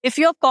If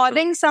you're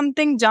calling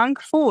something junk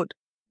food,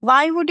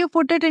 why would you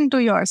put it into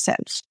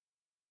yourself?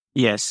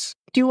 Yes.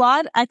 You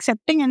are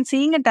accepting and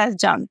seeing it as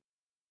junk.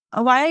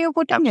 Why are you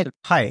putting it?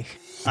 Hi,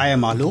 I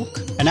am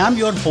Alok and I'm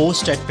your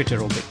host at Fit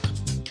Aerobic.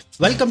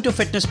 Welcome to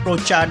Fitness Pro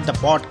Chat, the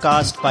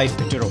podcast by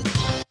Fit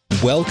Aerobic.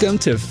 Welcome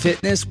to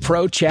Fitness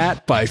Pro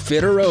Chat by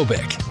Fit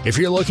Aerobic. If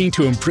you're looking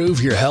to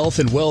improve your health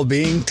and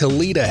well-being to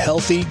lead a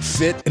healthy,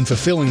 fit, and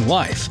fulfilling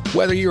life,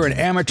 whether you're an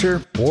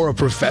amateur or a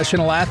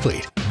professional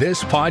athlete,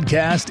 this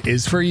podcast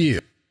is for you.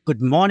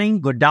 Good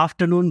morning, good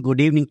afternoon, good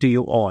evening to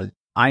you all.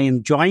 I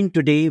am joined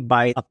today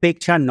by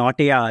Apeksha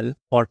Nautiyal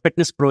for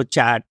Fitness Pro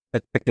Chat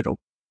with Fit Aerobic.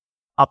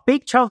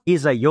 Apeksha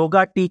is a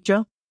yoga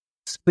teacher,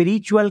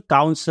 spiritual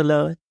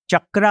counselor,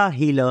 chakra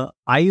healer,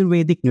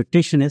 Ayurvedic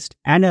nutritionist,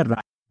 and a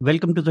writer.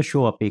 Welcome to the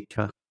show,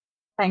 Apeksha.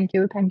 Thank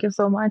you. Thank you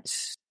so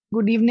much.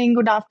 Good evening,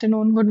 good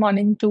afternoon, good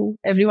morning to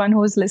everyone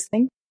who is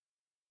listening.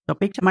 So,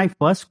 Apeksha, my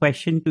first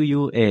question to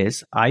you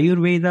is,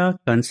 Ayurveda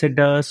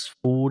considers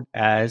food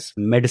as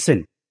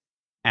medicine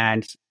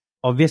and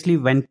obviously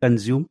when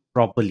consumed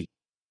properly.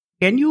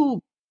 Can you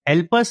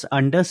help us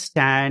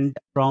understand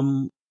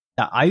from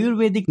the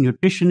Ayurvedic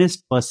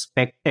nutritionist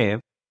perspective,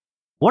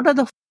 what are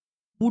the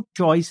food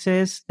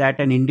choices that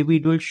an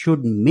individual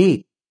should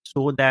make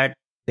so that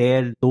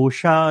their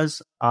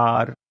doshas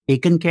are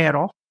taken care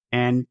of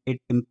and it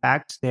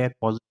impacts their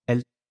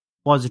health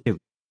positively?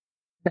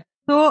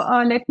 So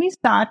let me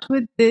start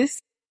with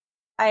this.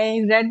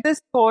 I read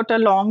this quote a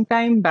long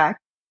time back,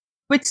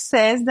 which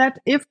says that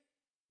if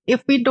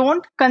we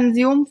don't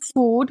consume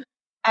food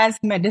as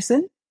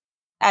medicine,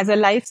 as a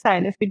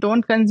lifestyle, if we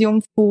don't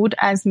consume food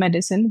as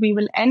medicine, we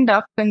will end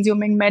up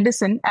consuming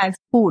medicine as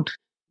food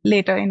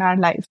later in our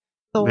life.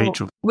 So, Very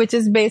true. which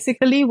is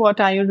basically what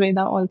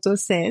Ayurveda also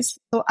says.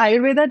 So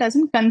Ayurveda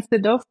doesn't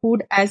consider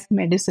food as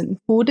medicine.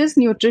 Food is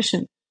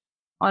nutrition.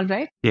 All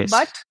right. Yes.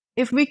 But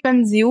if we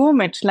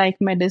consume it like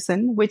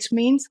medicine, which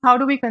means how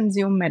do we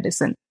consume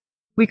medicine?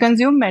 We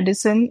consume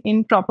medicine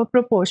in proper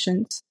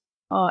proportions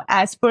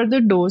as per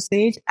the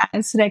dosage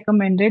as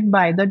recommended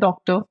by the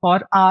doctor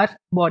for our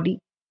body.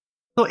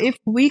 So if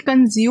we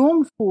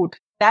consume food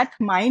that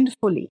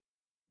mindfully,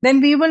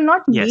 then we will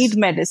not Yes. need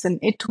medicine.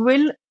 It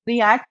will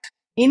react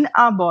in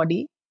our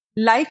body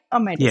like a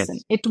medicine.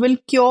 Yes. It will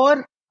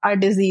cure our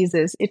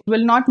diseases. It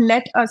will not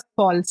let us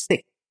fall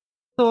sick.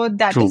 So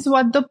that True. is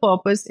what the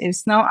purpose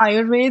is. Now,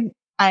 Ayurveda,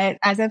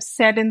 as I've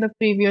said in the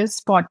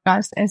previous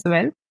podcast as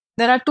well,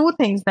 there are two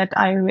things that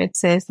Ayurveda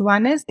says.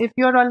 One is if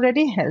you're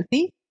already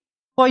healthy,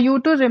 for you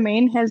to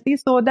remain healthy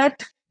so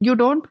that you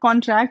don't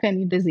contract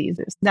any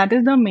diseases. That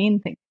is the main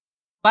thing.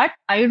 But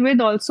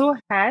Ayurveda also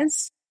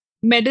has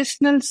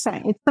medicinal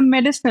science. It's a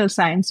medicinal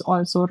science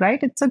also, right?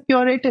 It's a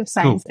curative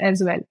science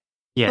as well.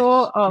 Yes.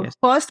 So Yes.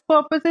 first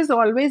purpose is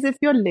always if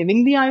you're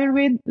living the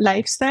Ayurveda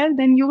lifestyle,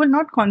 then you will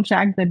not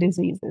contract the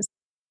diseases.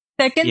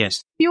 Second,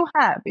 Yes.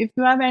 if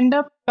you have end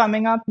up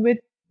coming up with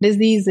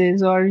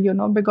diseases or,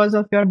 because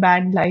of your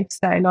bad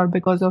lifestyle or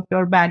because of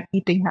your bad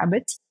eating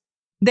habits,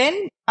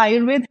 then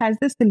Ayurveda has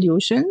the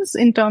solutions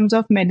in terms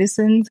of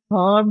medicines,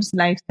 herbs,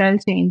 lifestyle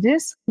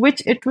changes,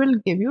 which it will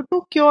give you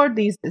to cure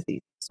these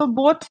diseases. So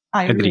both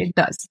Ayurveda Agree.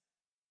 does.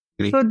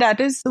 Agree. So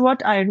that is what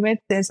Ayurveda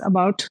says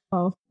about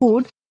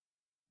food.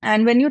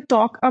 And when you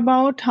talk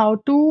about how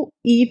to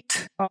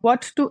eat,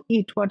 what to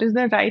eat, what is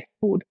the right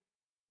food?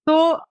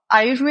 So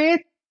Ayurveda,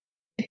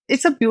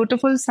 it's a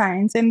beautiful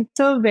science and it's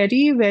a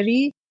very,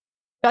 very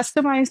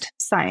customized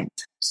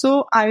science.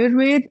 So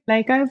Ayurveda,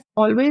 like I've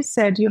always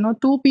said,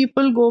 two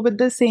people go with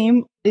the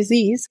same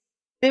disease,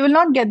 they will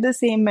not get the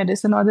same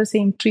medicine or the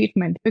same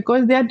treatment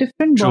because they are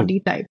different True. body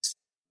types.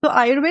 So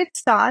Ayurveda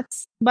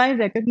starts by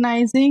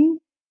recognizing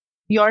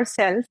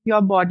yourself,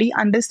 your body,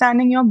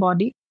 understanding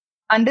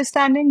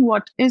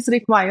what is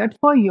required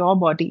for your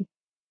body.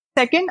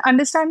 Second,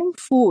 understanding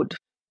food.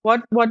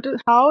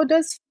 How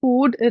does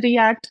food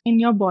react in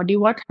your body?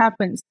 What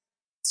happens?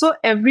 So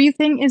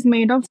everything is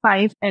made of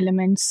 5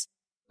 elements.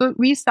 So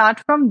we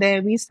start from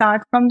there. We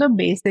start from the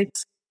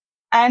basics.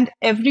 And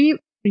every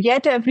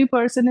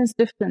person is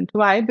different.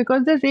 Why?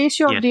 Because the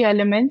ratio Yes. of the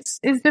elements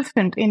is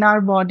different in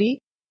our body.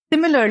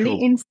 Similarly True.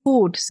 in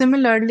food,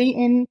 similarly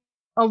in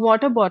a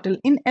water bottle,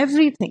 in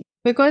everything.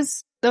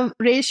 Because the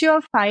ratio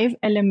of 5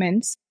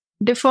 elements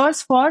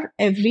differs for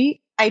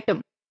every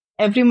item,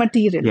 every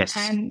material. Yes.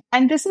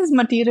 And this is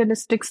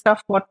materialistic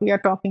stuff what we are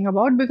talking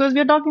about because we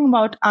are talking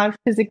about our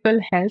physical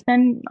health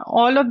and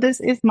all of this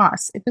is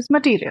mass. It is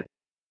material.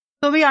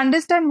 So we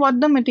understand what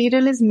the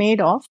material is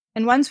made of.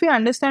 And once we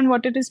understand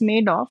what it is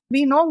made of,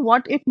 we know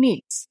what it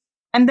needs.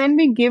 And then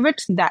we give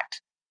it that.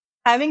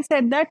 Having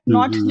said that,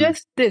 not Mhm.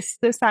 just this,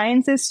 the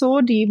science is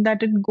so deep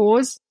that it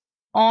goes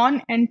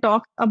on and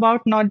talks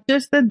about not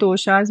just the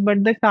doshas,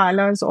 but the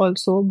kalas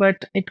also.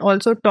 But it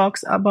also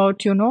talks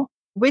about,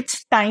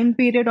 which time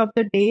period of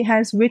the day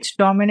has which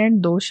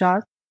dominant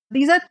doshas.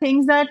 These are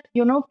things that,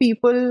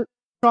 people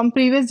from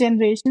previous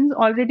generations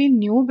already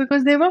knew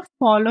because they were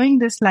following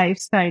this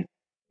lifestyle.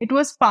 It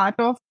was part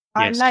of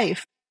our Yes.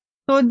 life.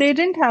 So they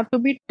didn't have to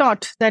be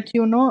taught that,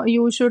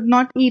 you should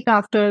not eat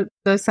after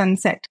the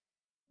sunset.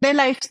 Their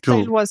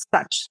lifestyle True. was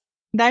such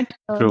that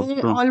True.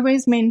 they True.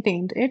 always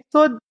maintained it.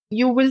 So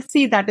you will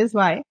see that is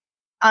why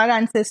our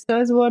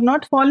ancestors were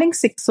not falling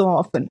sick so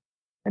often.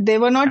 They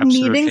were not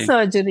needing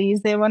Absolutely.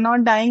 surgeries. They were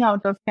not dying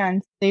out of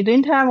cancer. They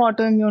didn't have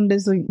autoimmune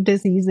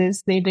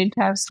diseases. They didn't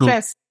have True.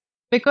 stress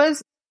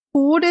because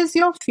food is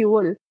your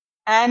fuel,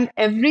 and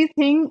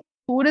everything,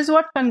 food is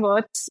what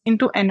converts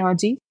into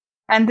energy.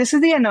 And this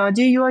is the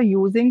energy you are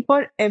using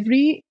for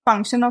every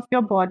function of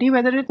your body,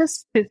 whether it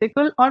is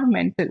physical or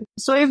mental.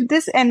 So if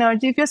this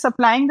energy, if you're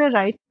supplying the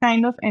right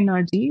kind of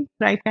energy,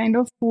 right kind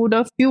of food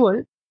or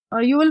fuel,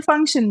 you will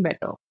function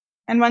better.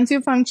 And once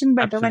you function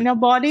better, when Absolutely. your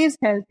body is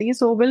healthy,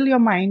 so will your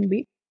mind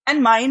be.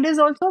 And mind is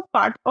also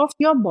part of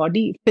your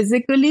body.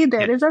 Physically,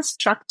 there Yes. is a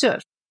structure,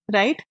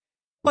 right?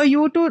 For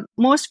you to,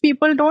 most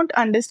people don't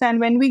understand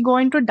when we go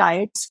into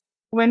diets,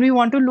 when we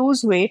want to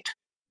lose weight,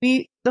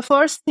 the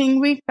first thing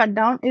we cut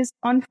down is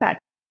on fat.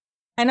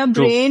 And our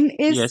True. brain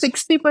is Yes.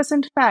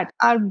 60% fat.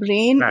 Our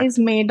brain Fat. is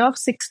made of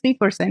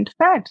 60%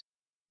 fat.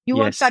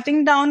 You are Yes.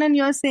 cutting down and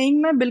you're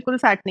saying, मैं बिल्कुल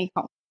fat नहीं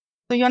खाऊं.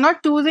 So you're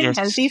not choosing Yes.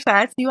 healthy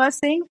fats. You are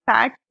saying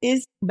fat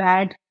is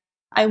bad.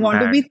 I want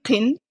to Bad. be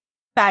thin.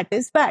 Fat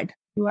is bad.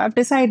 You have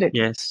decided.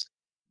 Yes.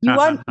 You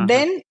Uh-huh. are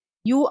then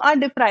you are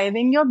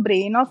depriving your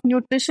brain of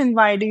nutrition.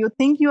 Why do you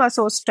think you are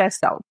so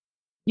stressed out?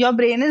 Your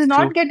brain is True.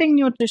 not getting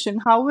nutrition.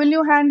 How will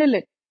you handle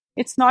it?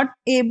 It's not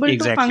able to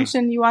Exactly.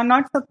 function. You are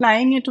not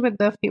supplying it with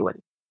the fuel.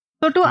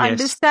 So to Yes.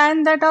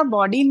 understand that our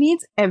body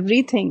needs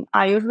everything,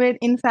 Ayurveda,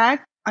 in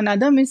fact,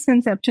 another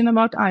misconception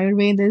about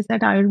Ayurveda is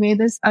that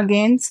Ayurveda is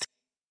against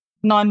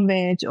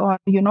non-veg, or,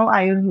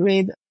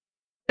 Ayurveda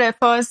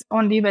prefers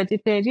only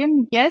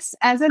vegetarian. Yes,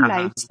 as a Uh-huh.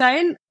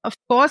 lifestyle, of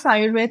course,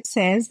 Ayurveda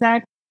says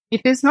that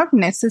it is not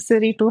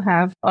necessary to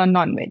have a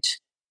non-veg.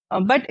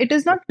 But it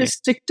is not Okay.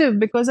 restrictive,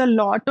 because a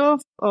lot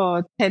of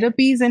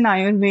therapies in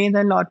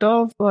Ayurveda, a lot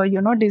of,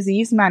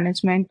 disease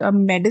management,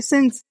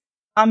 medicines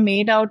are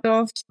made out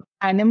of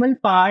animal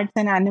parts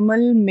and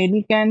animal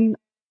milk and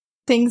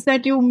things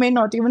that you may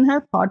not even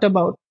have thought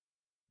about.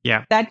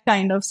 Yeah. That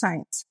kind of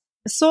science.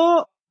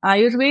 So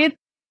Ayurveda,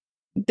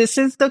 this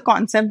is the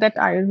concept that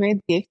Ayurveda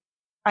gives.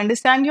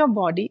 Understand your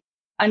body,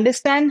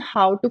 understand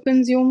how to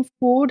consume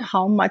food,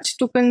 how much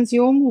to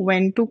consume,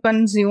 when to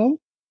consume,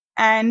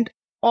 and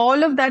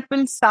all of that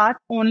will start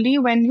only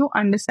when you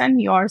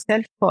understand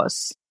yourself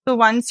first. So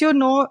once you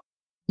know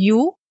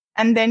you,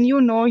 and then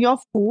you know your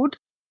food,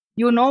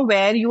 you know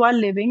where you are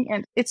living,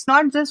 and it's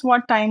not just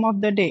what time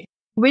of the day,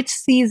 which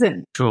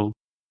season, True.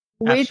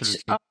 which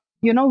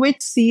Absolutely.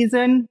 which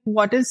season,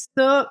 what is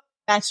the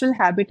natural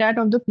habitat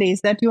of the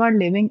place that you are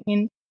living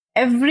in.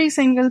 Every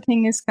single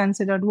thing is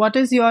considered. What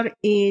is your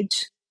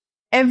age?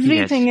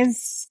 Everything Yes.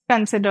 is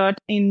considered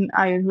in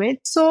Ayurveda.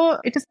 So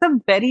it is a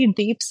very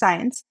deep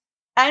science.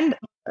 And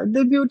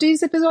the beauty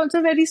is it is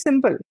also very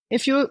simple.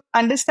 If you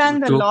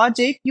understand the True.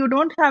 logic, you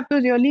don't have to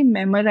really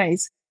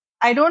memorize.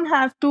 I don't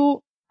have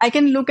to, I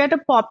can look at a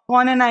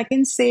popcorn and I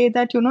can say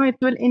that, it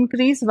will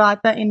increase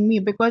vata in me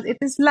because it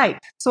is light.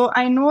 So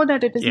I know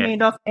that it is Yes.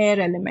 made of air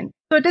element.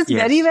 So it is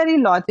very, Yes. very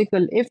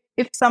logical.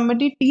 If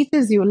somebody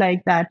teaches you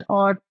like that,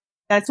 or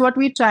that's what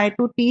we try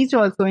to teach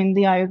also in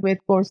the Ayurveda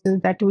courses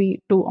that we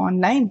do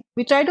online.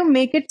 We try to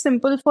make it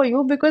simple for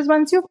you, because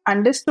once you've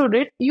understood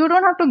it, you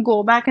don't have to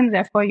go back and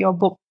refer your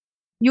book.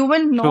 You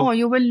will know, True.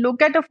 you will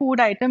look at a food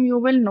item, you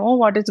will know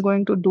what it's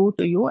going to do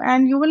to you,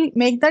 and you will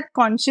make that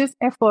conscious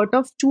effort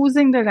of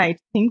choosing the right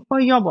thing for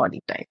your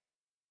body type. So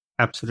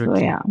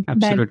Absolutely. yeah,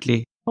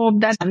 Absolutely. hope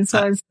that Uh,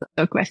 answers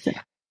the question.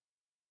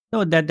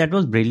 No, that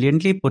was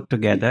brilliantly put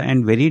together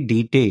and very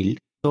detailed.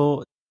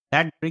 So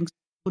that brings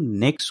to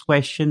next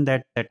question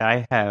that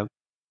I have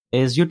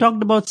is, you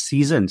talked about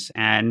seasons,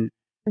 and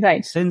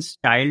Right. since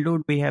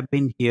childhood we have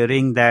been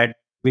hearing that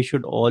we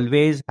should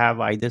always have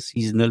either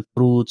seasonal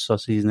fruits or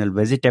seasonal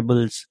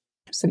vegetables.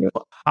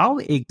 Absolutely. How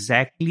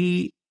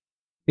exactly,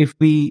 if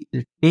we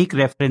take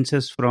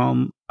references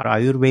from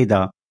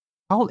Ayurveda,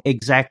 how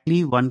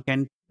exactly one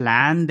can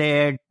plan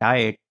their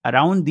diet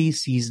around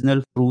these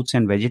seasonal fruits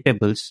and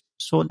vegetables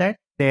so that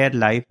their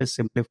life is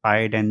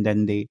simplified and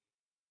then they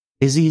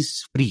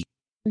disease free?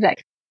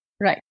 Right.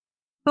 Right.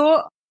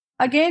 So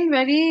again,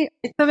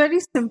 it's a very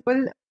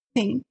simple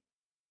thing.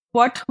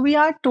 What we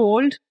are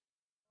told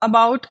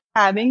about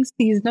having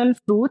seasonal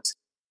fruits,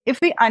 if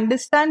we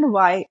understand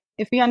why,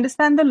 if we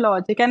understand the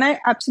logic, and I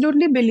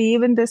absolutely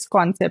believe in this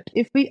concept,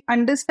 if we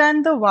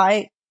understand the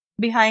why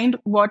behind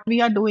what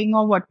we are doing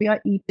or what we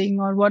are eating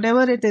or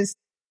whatever it is,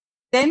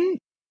 then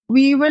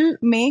we will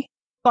make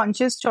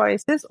conscious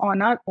choices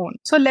on our own.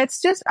 So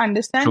let's just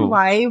understand True.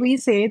 why we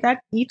say that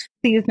eat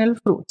seasonal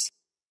fruits.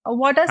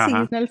 What are Uh-huh.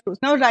 seasonal fruits?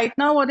 Now, right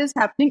now, what is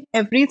happening?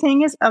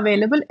 Everything is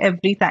available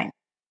every time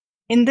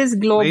in this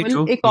Very global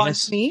true. Yes,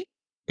 economy.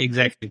 If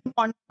exactly. I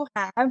want to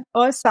have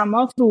a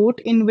summer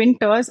fruit in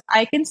winters,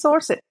 I can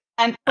source it.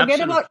 And forget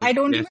about, I Absolutely.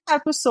 don't Yes. even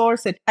have to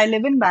source it. I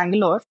live in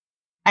Bangalore.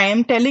 I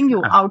am telling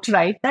you Uh,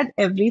 outright that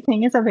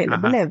everything is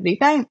available uh-huh. every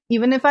time.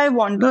 Even if I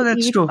want No, to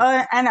that's eat true.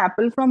 an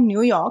apple from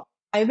New York,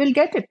 I will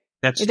get it.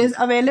 That's It true. is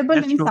available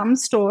That's in true. some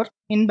store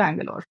in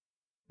Bangalore,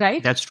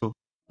 right? That's true.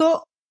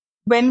 So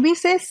when we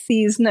say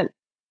seasonal,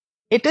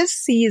 it is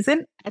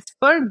season as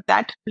per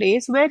that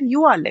place where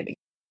you are living.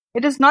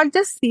 It is not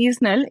just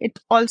seasonal, it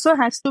also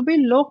has to be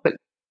local.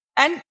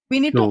 And we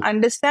need to True.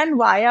 understand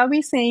why are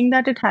we saying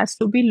that it has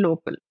to be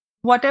local.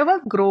 Whatever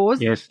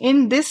grows Yes.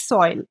 in this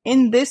soil,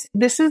 this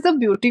is the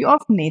beauty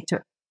of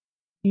nature.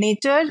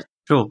 Nature,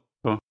 True.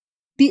 True.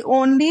 the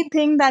only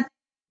thing that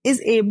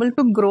is able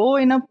to grow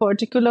in a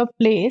particular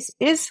place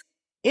is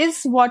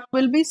what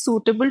will be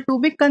suitable to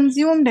be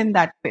consumed in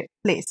that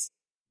place,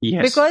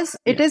 Yes. because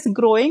it Yeah. is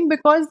growing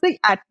because the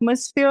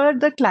atmosphere,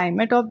 the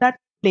climate of that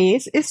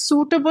place is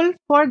suitable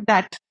for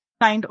that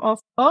kind of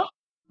a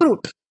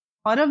fruit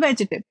or a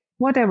vegetable,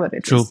 whatever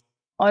it True. is,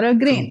 or a True.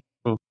 grain.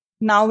 True.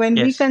 Now, when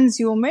we Yes.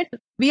 consume it,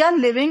 we are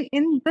living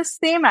in the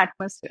same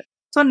atmosphere.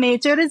 So,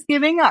 nature is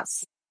giving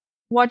us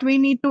what we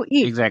need to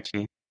eat.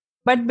 Exactly.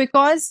 But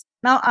because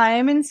now I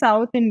am in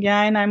South India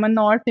and I'm a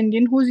North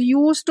Indian who's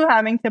used to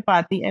having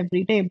chapati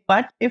every day.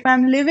 But if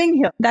I'm living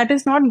here, that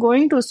is not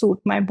going to suit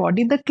my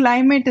body. The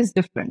climate is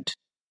different.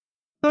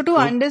 So to True.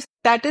 understand,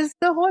 that is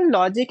the whole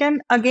logic.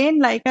 And again,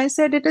 like I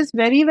said, it is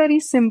very, very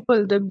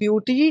simple. The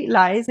beauty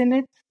lies in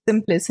its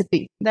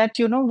simplicity. That,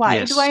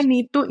 why do I Yes.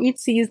 need to eat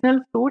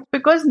seasonal fruit?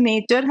 Because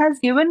nature has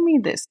given me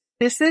this.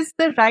 This is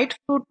the right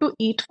fruit to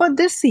eat for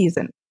this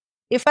season.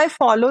 If I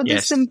follow this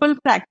Yes. simple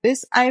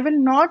practice, I will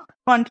not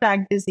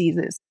contract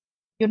diseases.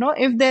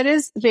 If there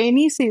is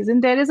rainy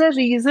season, there is a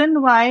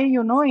reason why,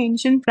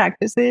 ancient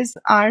practices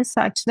are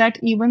such that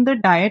even the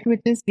diet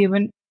which is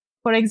given,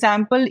 for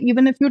example,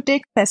 even if you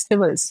take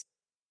festivals,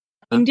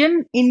 Huh?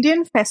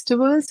 Indian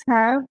festivals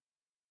have,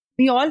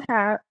 we all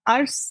have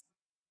our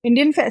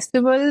Indian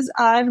festivals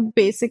are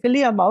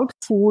basically about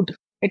food.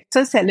 It's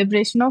a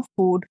celebration of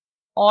food.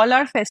 All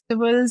our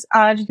festivals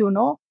are,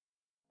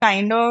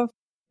 kind of,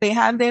 they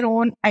have their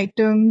own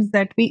items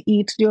that we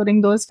eat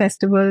during those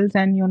festivals,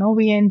 and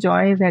we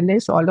enjoy,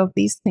 relish all of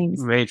these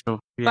things. Very true.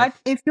 Yes. But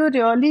if you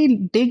really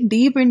dig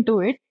deep into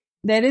it,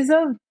 there is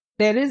a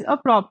there is a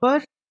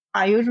proper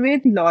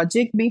Ayurved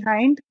logic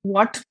behind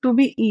what to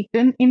be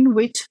eaten in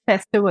which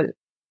festival.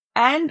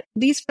 And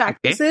these Okay.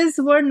 practices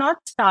were not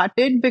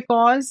started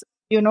because,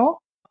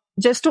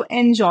 just to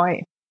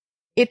enjoy.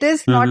 It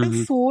is not a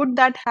Mm-hmm. food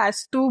that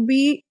has to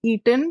be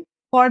eaten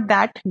for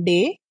that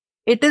day.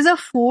 It is a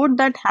food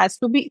that has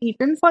to be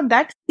eaten for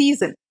that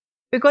season.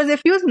 Because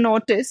if you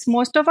notice,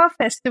 most of our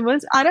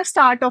festivals are a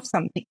start of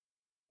something.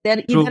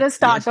 They're either True. a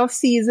start Yes. of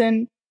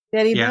season,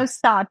 they're either Yeah. a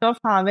start of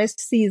harvest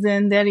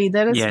season, they're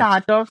either a Yes.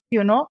 start of,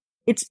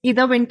 it's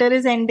either winter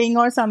is ending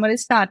or summer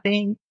is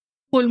starting,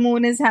 full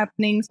moon is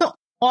happening. So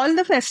all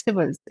the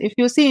festivals, if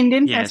you see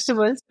Indian Yes.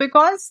 festivals,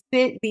 because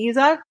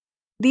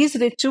these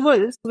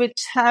rituals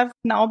which have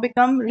now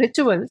become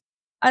rituals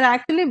are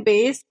actually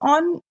based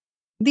on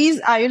these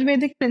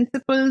Ayurvedic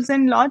principles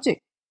and logic,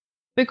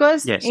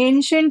 because Yes.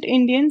 ancient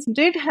Indians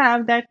did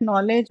have that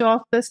knowledge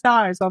of the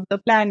stars, of the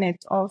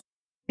planets, of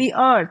the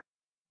earth,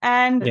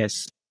 and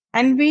Yes.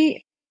 and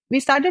we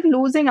started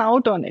losing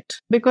out on it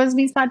because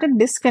we started True.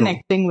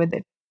 disconnecting with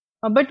it.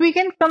 But we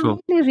can True.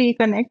 completely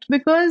reconnect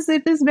because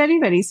it is very,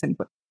 very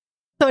simple.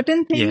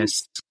 Certain things,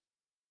 Yes.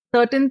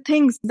 certain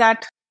things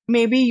that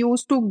maybe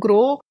used to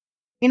grow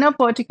in a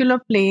particular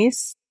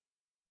place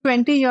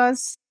 20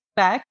 years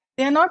back,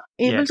 they are not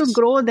able to Yes.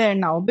 grow there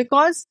now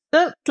because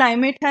the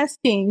climate has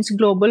changed,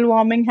 global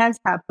warming has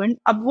happened.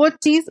 अब वो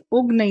चीज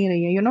उग नहीं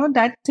रही है,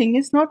 that thing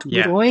is not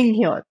Yeah. growing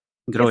here.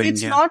 If Growing.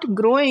 it's Yeah. not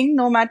growing,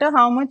 no matter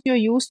how much you're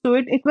used to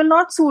it, it will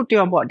not suit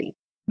your body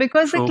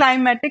because the True.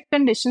 climatic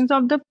conditions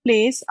of the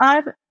place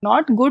are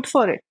not good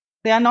for it.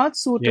 They are not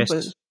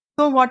suitable. Yes.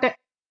 So what?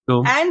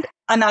 True. And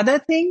another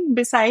thing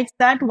besides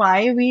that,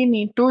 why we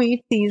need to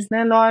eat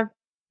seasonal, or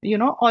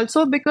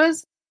also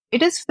because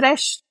it is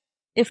fresh.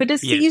 If it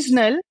is Yes.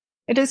 seasonal,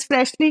 it is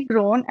freshly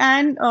grown,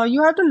 and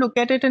you have to look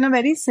at it in a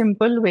very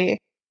simple way.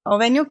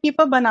 When you keep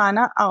a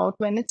banana out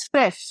when it's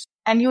fresh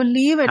and you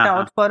leave it Uh-huh.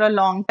 out for a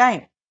long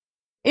time,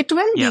 it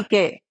will Yeah.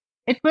 decay.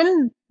 It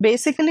will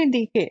basically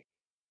decay.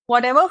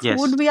 Whatever Yes.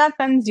 food we are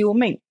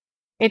consuming,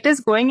 it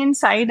is going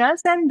inside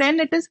us and then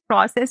it is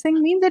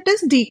processing, means it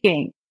is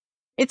decaying.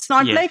 It's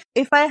not Yes. like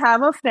if I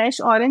have a fresh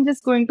orange,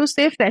 it's going to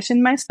stay fresh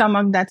in my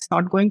stomach. That's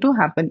not going to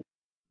happen.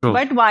 True.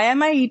 But why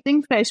am I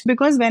eating fresh?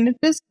 Because when it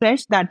is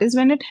fresh, that is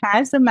when it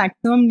has the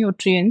maximum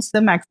nutrients,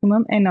 the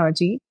maximum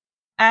energy.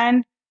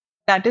 And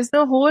that is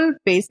the whole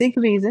basic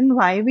reason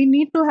why we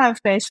need to have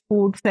fresh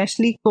food,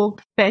 freshly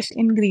cooked, fresh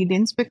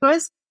ingredients,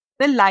 because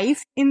the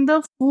life in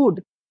the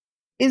food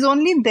is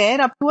only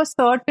there up to a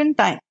certain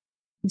time.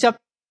 Jab,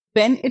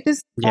 when it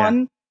is Yeah.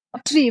 on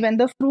a tree, when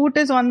the fruit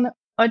is on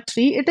a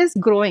tree, it is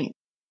growing.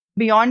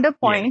 Beyond a Yeah.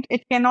 point,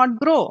 it cannot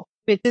grow,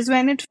 which is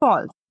when it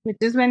falls, which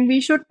is when we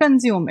should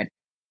consume it.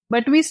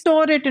 But we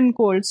store it in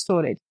cold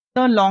storage.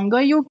 The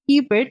longer you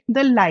keep it,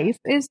 the life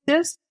is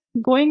just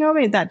going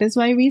away. That is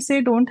why we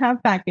say don't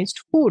have packaged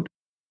food.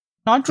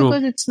 Not True.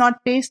 because it's not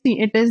tasty,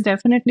 it is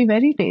definitely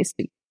very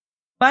tasty.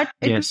 But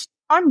it Yes.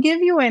 will not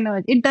give you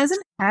energy. It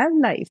doesn't have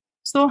life.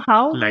 So,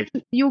 how Like.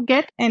 will you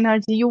get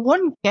energy? You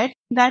won't get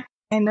that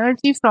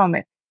energy from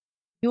it.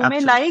 You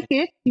may like Absolutely.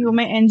 it, you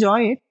may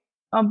enjoy it,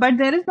 but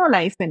there is no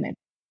life in it.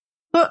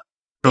 So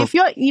True. if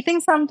you're eating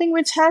something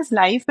which has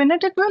life in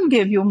it, it will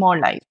give you more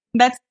life.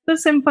 That's the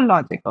simple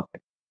logic of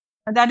it.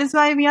 That is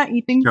why we are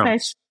eating True.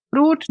 fresh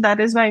fruit. That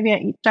is why we are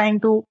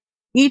trying to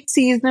eat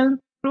seasonal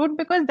fruit,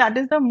 because that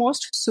is the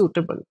most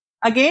suitable.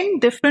 Again,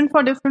 different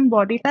for different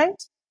body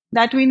types,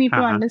 that we need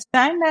to Uh-huh.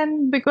 understand.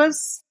 And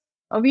because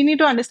we need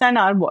to understand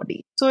our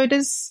body. So it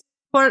is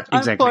for a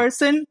Exactly.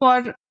 person,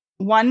 for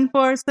one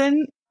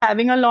person,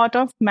 having a lot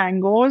of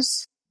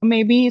mangoes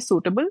may be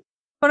suitable.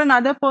 For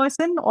another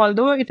person,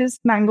 although it is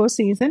mango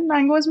season,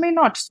 mangoes may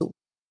not suit.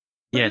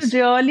 So you Yes.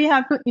 really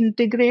have to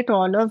integrate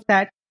all of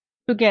that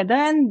together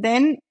and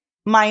then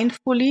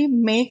mindfully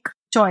make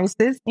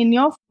choices in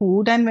your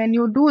food. And when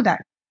you do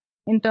that,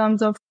 in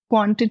terms of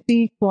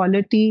quantity,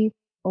 quality,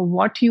 or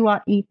what you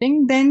are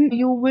eating, then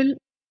you will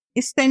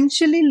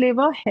essentially live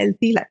a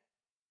healthy life.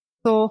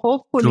 So True.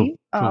 hopefully,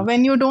 True.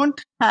 when you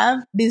don't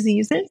have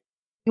diseases,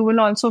 you will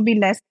also be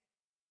less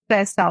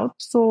stressed out.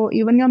 So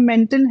even your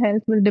mental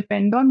health will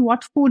depend on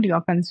what food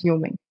you're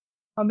consuming,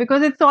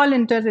 because it's all Yeah.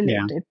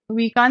 interrelated.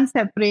 We can't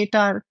separate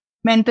our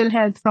mental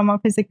health from our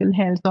physical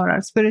health or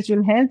our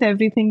spiritual health.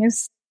 Everything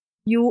is,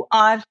 you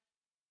are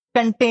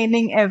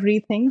containing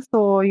everything.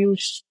 So you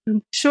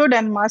should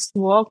and must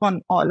work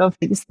on all of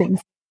these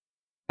things.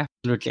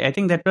 Absolutely. I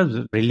think that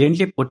was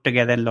brilliantly put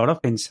together. A lot of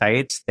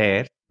insights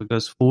there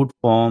because food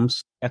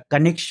forms a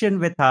connection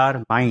with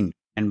our mind,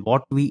 and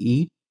what we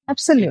eat, it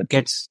Absolutely.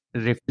 gets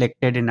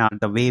reflected in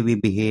the way we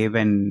behave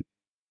and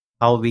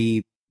how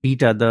we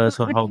treat So others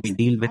or how we it's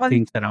deal with all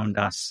things around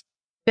us.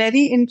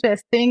 very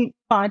interesting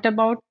part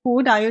about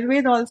food.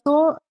 Ayurveda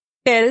also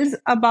tells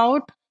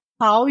about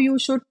how you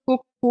should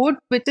cook food,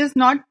 which is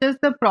not just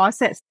the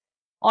process.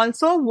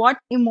 Also, what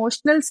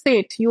emotional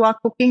state you are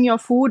cooking your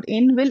food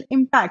in will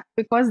impact,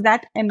 because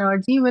that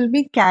energy will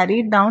be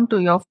carried down to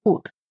your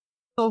food.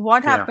 So,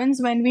 what Yeah.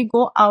 happens when we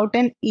go out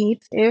and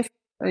eat? If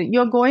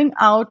you're going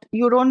out,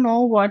 you don't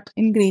know what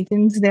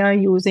ingredients they are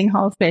using,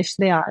 how fresh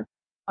they are.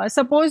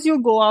 Suppose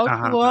you go out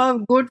to Uh-huh.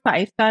 a good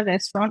five-star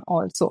restaurant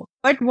also,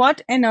 but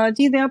what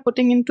energy they are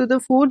putting into the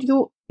food,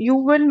 you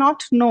will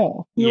not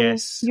know.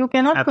 Yes. You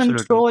cannot Absolutely.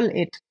 control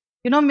it.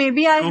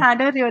 Maybe I True.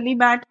 had a really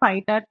bad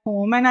fight at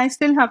home and I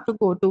still have to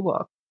go to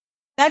work.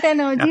 That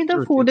energy the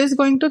Absolutely. food is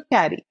going to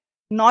carry.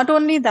 Not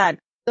only that,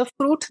 the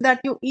fruit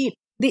that you eat,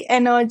 the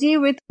energy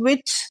with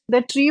which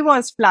the tree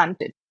was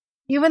planted,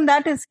 even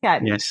that is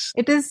carried. Yes.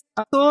 It is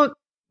so,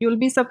 you'll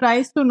be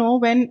surprised to know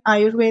when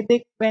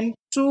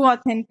true,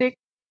 authentic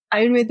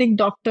Ayurvedic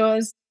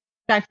doctors,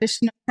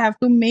 practitioners have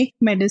to make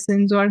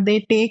medicines, or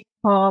they take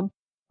herb,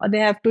 or they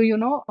have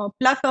to,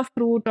 pluck a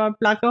fruit or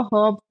pluck a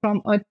herb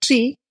from a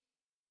tree.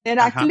 They're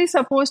Uh-huh. actually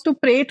supposed to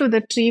pray to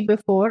the tree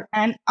before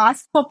and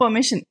ask for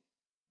permission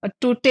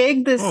to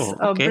take this Oh,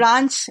 okay.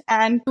 branch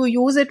and to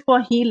use it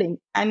for healing,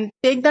 and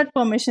take that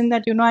permission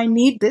that I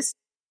need this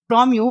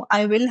from you.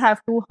 I will have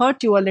to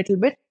hurt you a little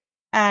bit,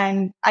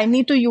 and I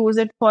need to use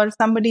it for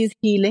somebody's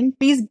healing.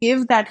 Please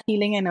give that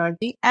healing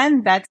energy.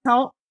 And that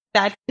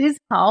is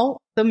how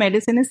the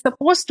medicine is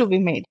supposed to be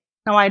made.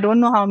 Now I don't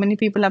know how many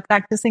people are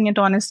practicing it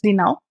honestly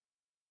now,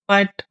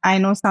 but I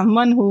know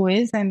someone who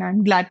is, and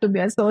I'm glad to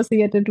be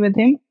associated with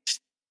him.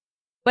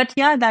 But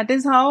yeah, that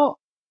is how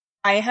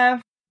I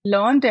have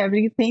learned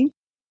everything.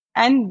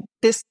 And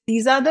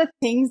these are the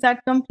things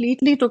that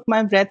completely took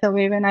my breath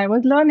away when I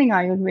was learning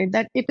Ayurveda,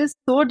 that it is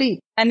so deep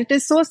and it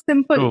is so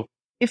simple True.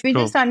 if we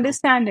just True.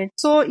 understand it.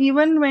 So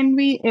even when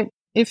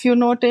if you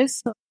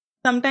notice,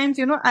 sometimes,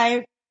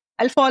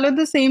 I'll follow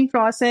the same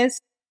process.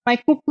 My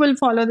cook will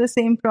follow the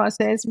same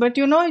process, but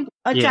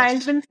a child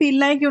Yes. will feel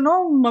like,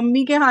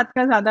 mummy ke haath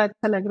ka zyada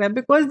acha lag raha hai,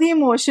 because the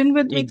emotion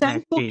with which I'm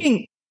Exactly.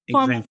 cooking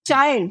for my Exactly.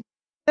 child,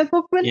 the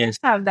cook will not Yes.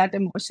 have that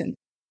emotion.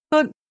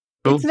 So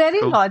it's True. very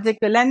True.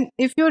 logical. And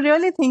if you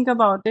really think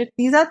about it,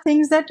 these are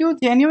things that you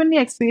genuinely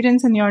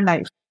experience in your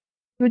life.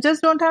 You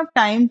just don't have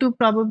time to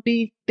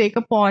probably take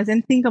a pause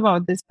and think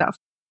about this stuff.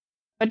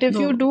 But if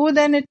you No. do,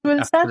 then it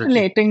will start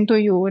Absolutely. relating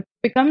to you. It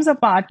becomes a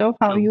part of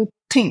how True. you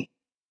think.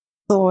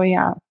 So,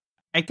 yeah.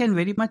 I can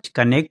very much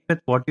connect with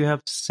what you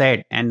have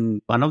said.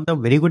 And one of the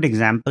very good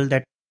example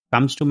that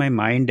comes to my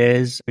mind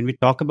is when we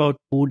talk about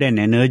food and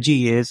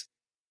energy is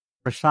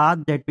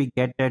prasad that we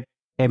get at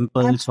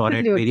temples or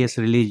at Absolutely. various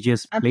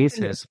religious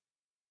Absolutely. places.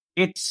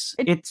 It's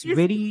It tastes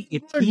very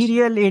good.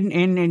 ethereal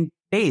in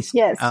taste.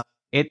 Yes.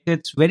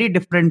 It's very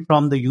different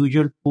from the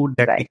usual food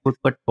that we Right. cook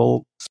at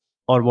home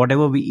or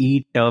whatever we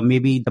eat.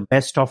 Maybe the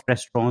best of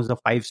restaurants, the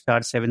 5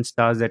 stars, 7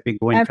 stars that we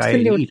go and try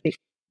and eat. Absolutely.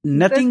 The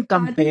Nothing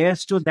starting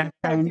compares to position that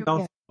that kind you of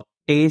get.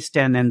 taste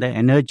and the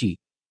energy.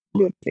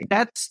 Absolutely.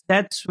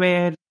 That's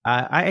where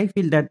I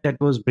feel that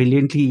was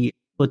brilliantly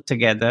put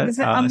together. This is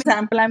an amazing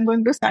example. I'm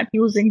going to start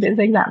using this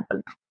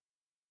example.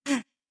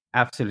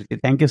 Absolutely.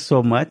 Thank you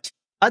so much.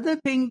 Other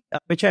thing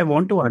which I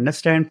want to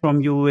understand from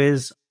you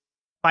is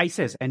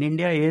spices. And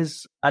India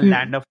is a Hmm.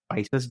 land of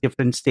spices.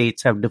 Different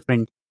states have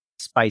different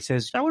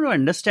spices. I want to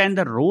understand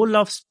the role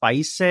of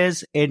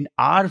spices in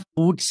our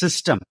food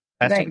system,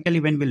 Right. specifically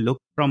when we look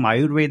from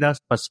Ayurveda's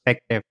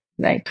perspective.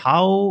 Right.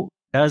 How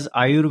does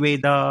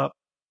Ayurveda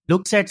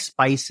looks at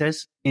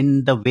spices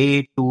in the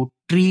way to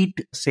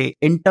treat, say,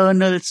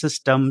 internal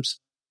systems,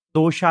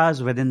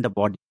 doshas within the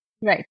body?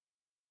 Right.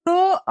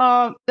 So,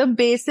 the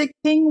basic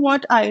thing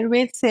what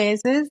Ayurveda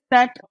says is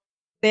that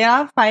there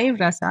are five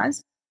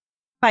rasas,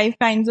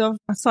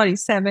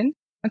 seven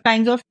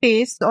kinds of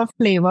taste of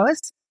flavors.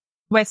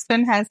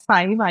 Western has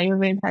five,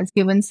 Ayurveda has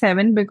given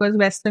seven because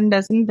Western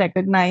doesn't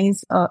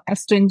recognize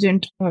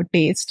astringent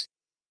taste.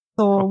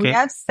 So we Okay.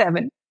 have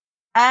seven.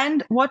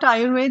 And what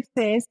Ayurveda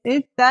says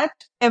is that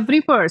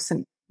every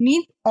person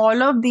needs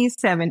all of these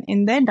seven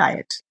in their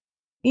diet.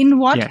 In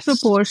what Yes.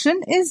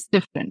 proportion is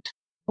different.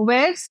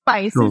 Where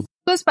spices, True.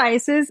 so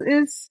spices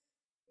is,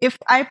 if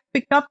I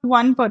pick up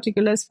one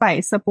particular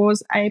spice,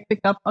 suppose I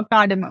pick up a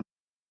cardamom,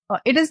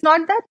 it is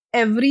not that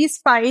every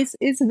spice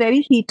is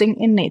very heating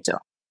in nature.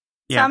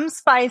 Yeah. Some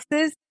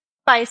spices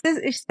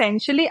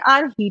essentially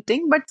are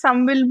heating, but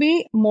some will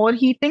be more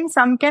heating.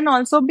 Some can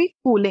also be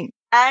cooling.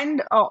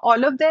 And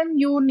all of them,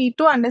 you need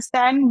to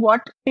understand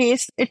what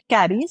taste it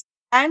carries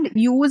and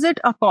use it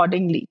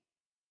accordingly.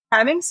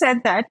 Having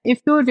said that,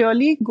 if you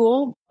really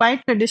go by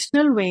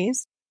traditional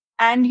ways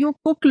and you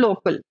cook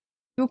local,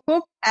 you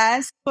cook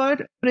as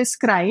per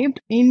prescribed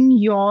in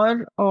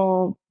your,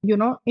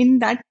 in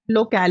that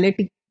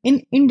locality.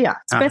 In India,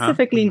 Uh-huh.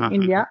 specifically in Uh-huh.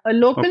 India,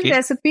 local Okay.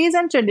 recipes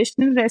and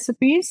traditional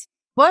recipes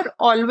were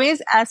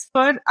always as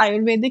per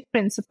Ayurvedic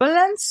principle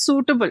and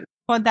suitable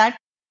for that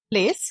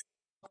place.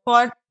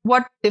 For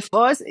what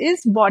differs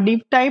is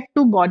body type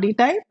to body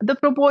type. The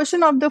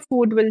proportion of the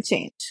food will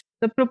change.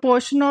 The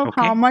proportion of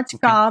how Okay. much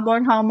Okay. carb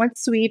or how much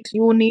sweet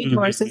you need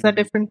versus a Mhm.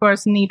 different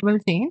person need will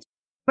change.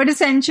 But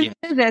essentially,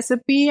 Yeah. the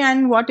recipe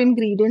and what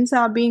ingredients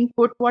are being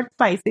put, what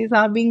spices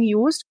are being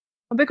used,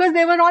 because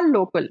they were all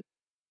local.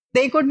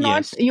 They could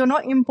not, Yes.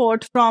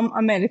 import from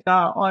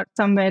America or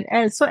somewhere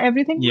else. So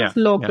everything was Yeah.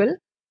 Yeah. local,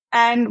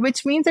 and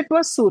which means it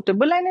was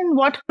suitable. And in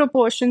what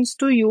proportions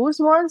to use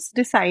was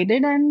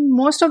decided. And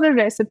most of the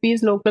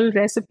recipes, local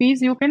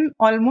recipes, you can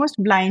almost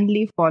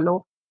blindly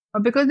follow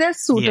because they're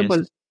Yes.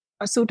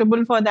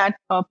 suitable for that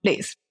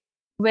place.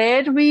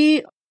 Where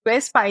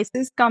where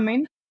spices come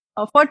in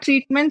for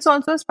treatments,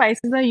 also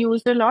spices are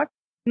used a lot.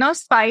 Now,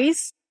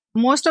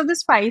 most of the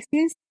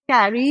spices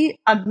carry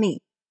agni,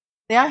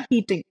 they are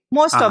heating,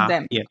 most of Uh-huh.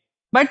 them. Yeah.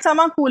 But some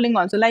are cooling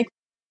also. Like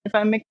if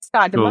I mix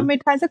cardamom, True.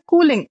 it has a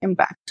cooling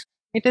impact.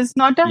 It is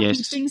not a Yes.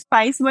 heating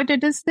spice, but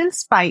it is still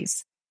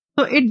spice.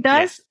 So it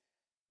does. Yes.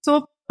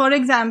 So, for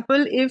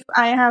example, if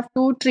I have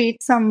to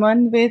treat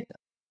someone with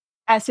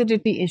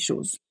acidity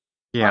issues,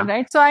 all Yeah.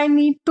 right. So I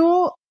need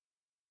to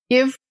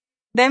give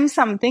them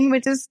something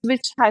which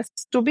has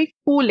to be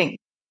cooling.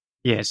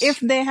 If Yes.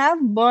 they have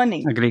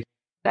burning, Agree.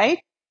 right?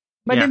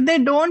 But Yeah. if they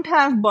don't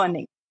have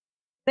burning,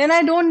 then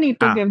I don't need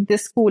to Ah. give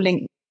this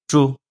cooling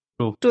True.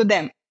 True. to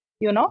them,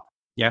 you know.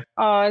 Yeah.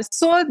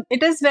 So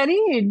it is very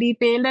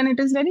detailed and it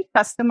is very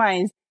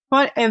customized.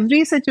 For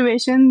every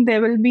situation,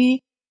 there will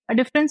be a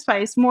different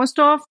spice. Most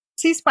of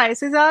the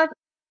spices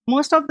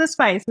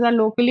are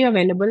locally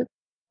available,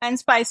 and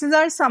spices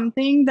are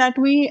something that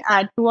we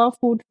add to our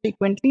food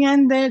frequently,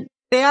 and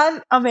they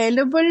are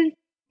available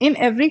in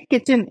every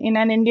kitchen in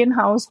an Indian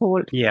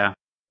household. Yeah.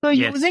 So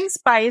Yes. using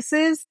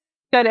spices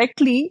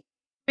correctly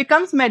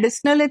becomes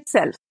medicinal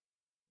itself.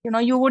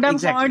 You would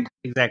have heard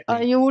Exactly.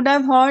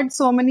 Exactly.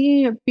 so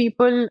many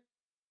people.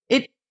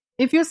 It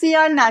If you see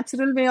our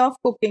natural way of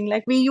cooking,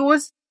 like we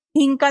use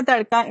hing ka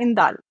tadka in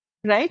dal,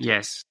 right?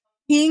 Yes.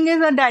 Hing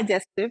is a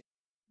digestive.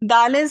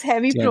 Dal is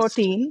heavy Yes.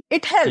 protein.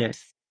 It helps.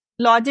 Yes.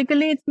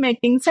 Logically, it's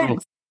making True.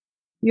 sense,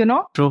 you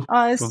know. True.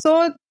 True.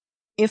 So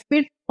if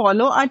we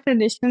follow our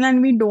tradition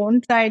and we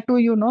don't try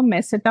to,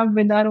 mess it up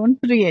with our own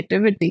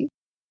creativity,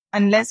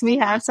 unless we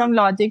have some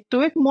logic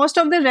to it, most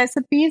of the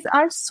recipes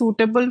are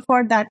suitable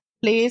for that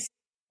place,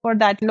 for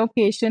that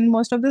location.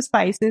 Most of the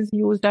spices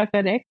used are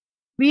correct.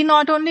 We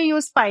not only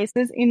use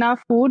spices in our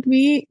food,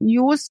 we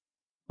use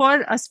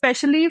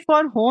especially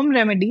for home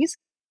remedies.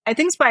 I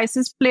think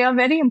spices play a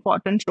very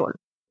important role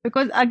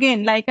because,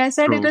 again, like I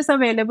said, it True. is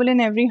available in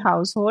every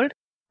household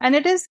and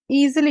it is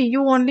easily,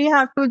 you only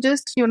have to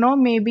just,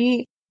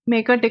 maybe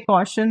make a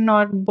decoction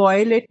or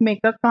boil it, make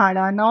a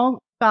kada. Now,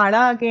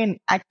 kada again,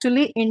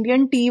 actually,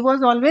 Indian tea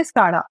was always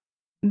kada.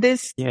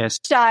 This Yes.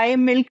 chai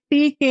milk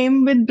tea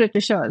came with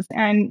Britishers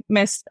and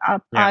messed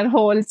up Yeah. our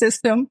whole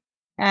system.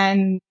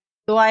 And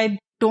though I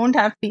don't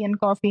have tea and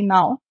coffee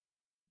now,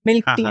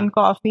 milk tea Uh-huh. and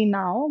coffee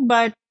now,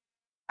 but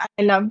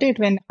I loved it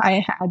when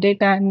I had it.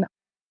 And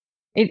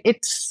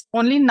it's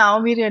only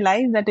now we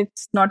realize that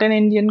it's not an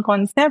Indian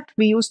concept.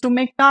 We used to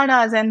make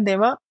kadas and there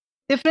were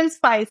different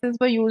spices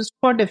were used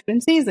for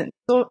different seasons.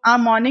 So our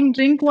morning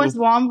drink True. was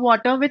warm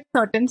water with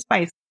certain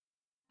spices.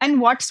 And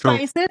what True.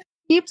 spices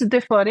keeps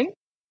differing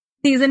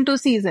season to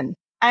season.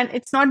 And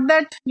it's not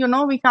that,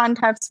 we can't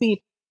have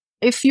sweet.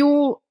 If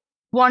you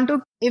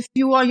if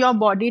your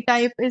body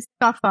type is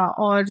kapha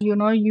or,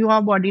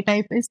 your body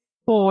type is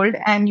cold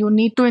and you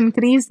need to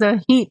increase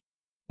the heat,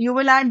 you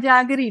will add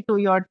jaggery to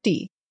your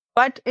tea.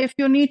 But if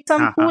you need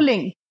some Uh-huh.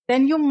 cooling,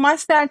 then you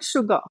must add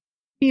sugar.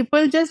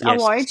 People just Yes.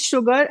 avoid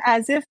sugar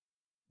as if,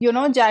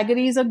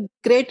 jaggery is a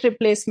great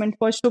replacement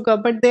for sugar,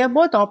 but they are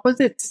both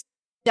opposites.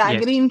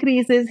 Jaggery Yes.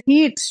 increases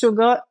heat,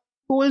 sugar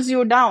cools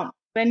you down.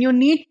 When you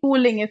need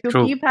cooling, if you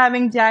True. keep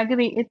having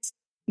jaggery, it's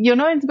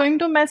going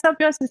to mess up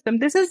your system.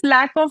 This is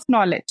lack of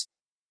knowledge.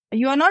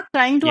 You are not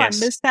trying to Yes.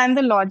 understand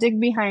the logic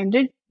behind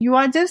it. You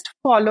are just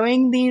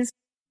following these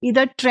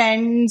either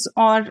trends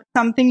or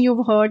something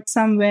you've heard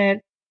somewhere.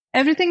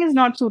 Everything is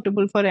not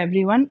suitable for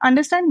everyone.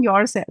 Understand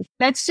yourself.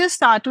 Let's just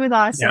start with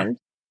Yeah. ourselves.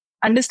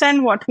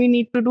 Understand what we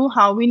need to do,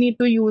 how we need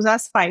to use our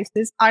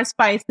spices. Are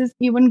spices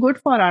even good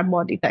for our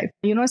body type?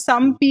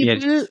 Some Yes.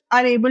 people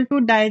are able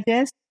to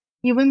digest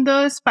even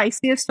the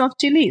spiciest of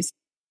chilies.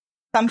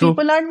 Some True.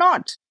 people are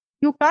not.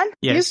 You can't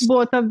give Yes.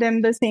 both of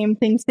them the same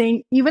thing,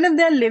 saying, even if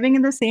they're living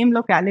in the same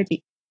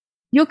locality,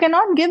 you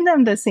cannot give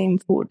them the same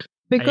food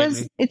I because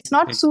agree. it's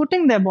not Okay.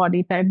 suiting their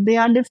body type. They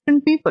are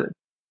different people.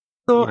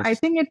 So I Yes.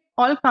 think it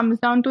all comes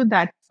down to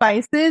that.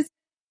 Spices,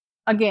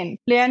 again,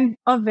 play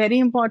a very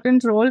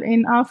important role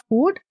in our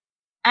food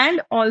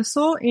and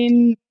also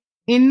in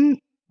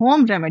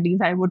home remedies,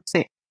 I would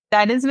say.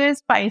 That is where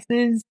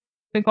spices,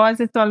 because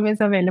it's always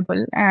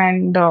available.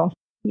 And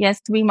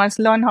yes, we must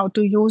learn how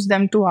to use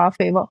them to our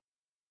favor.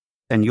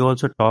 And you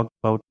also talked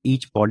about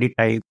each body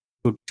type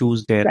should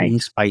choose their Right. own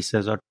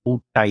spices or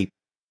food type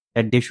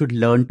that they should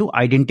learn to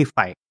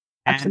identify.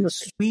 And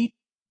Absolutely. sweet,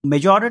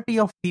 majority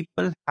of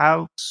people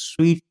have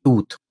sweet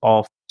tooth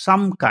of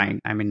some kind.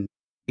 I mean,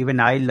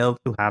 even I love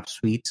to have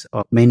sweets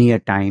many a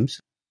times.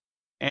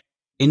 And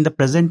in the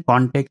present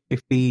context, if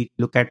we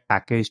look at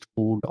packaged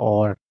food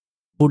or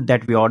food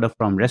that we order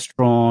from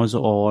restaurants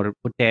or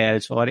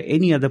hotels or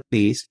any other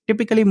place,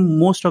 typically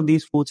most of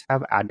these foods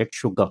have added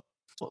sugar.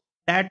 So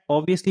that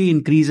obviously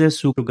increases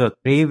sugar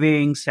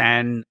cravings,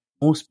 and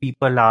most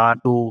people are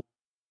to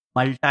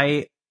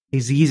multi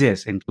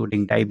diseases,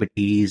 including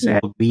diabetes Yeah.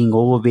 and being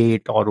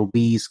overweight or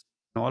obese,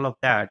 and all of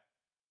that.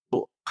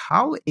 So,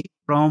 how,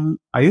 from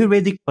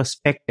Ayurvedic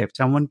perspective,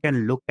 someone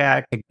can look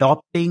at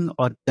adopting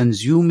or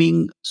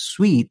consuming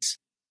sweets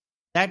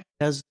that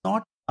does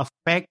not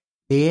affect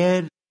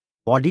their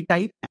body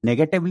type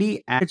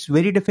negatively, and it's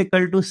very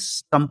difficult to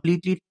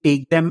completely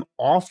take them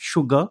off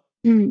sugar.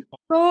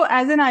 So,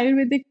 as an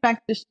Ayurvedic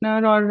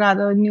practitioner or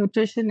rather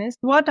nutritionist,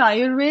 what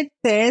Ayurveda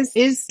says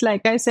is,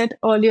 like I said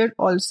earlier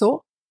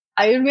also,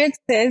 Ayurveda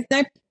says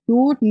that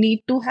you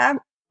need to have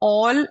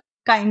all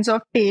kinds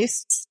of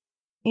tastes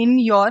in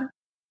your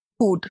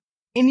food,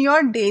 in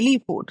your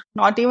daily food,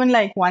 not even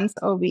like once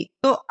a week.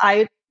 So,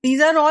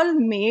 these are all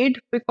made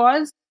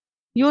because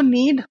you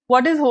need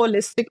what is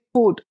holistic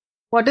food,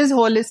 what is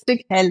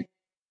holistic health.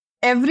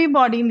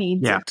 Everybody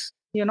needs Yeah. it.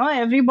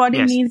 Everybody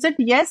Yes. needs it.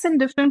 Yes, in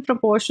different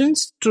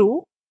proportions,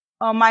 true.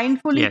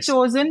 Mindfully Yes.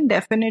 chosen,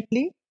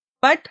 definitely.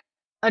 But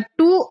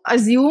to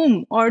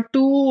assume or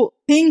to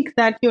think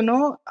that,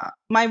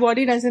 my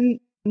body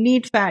doesn't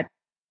need fat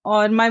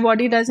or my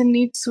body doesn't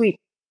need sweet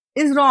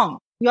is wrong.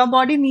 Your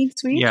body needs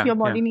sweet, Yeah. your Yeah.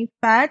 body needs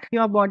fat,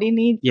 your body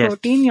needs Yes.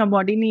 protein, your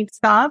body needs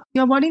carbs,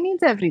 your body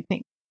needs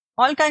everything.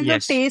 All kinds of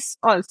Yes. tastes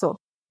also.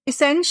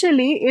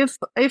 Essentially,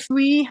 if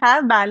we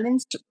have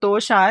balanced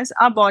doshas,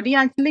 our body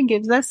actually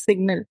gives us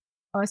signal.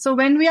 So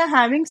when we are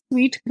having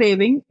sweet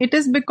craving, it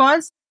is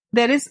because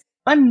there is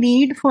a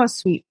need for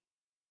sweet.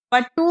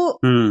 But to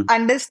Hmm.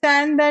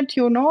 understand that,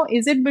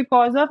 is it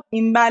because of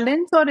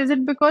imbalance or is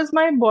it because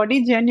my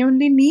body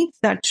genuinely needs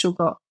that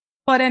sugar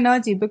for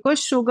energy?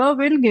 Because sugar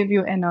will give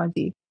you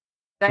energy,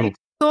 right?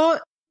 So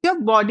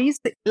your body's,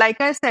 like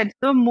I said,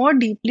 the more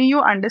deeply you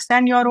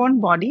understand your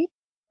own body,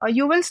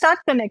 you will start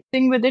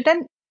connecting with it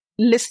and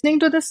listening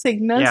to the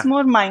signals Yeah.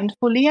 more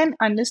mindfully and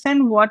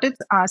understand what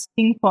it's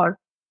asking for.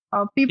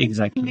 People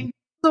Exactly. live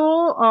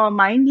so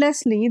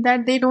mindlessly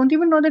that they don't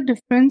even know the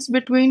difference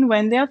between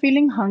when they are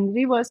feeling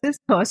hungry versus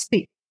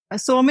thirsty.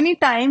 So many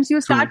times you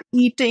True. start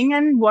eating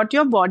and what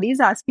your body is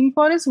asking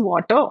for is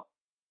water.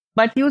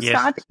 But you Yes.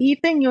 start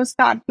eating, you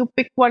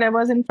pick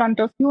whatever's in front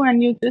of you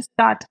and you just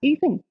start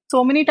eating.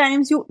 So many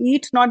times you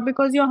eat not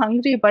because you're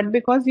hungry, but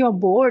because you're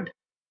bored,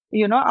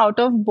 out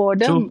of True.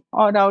 boredom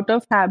or out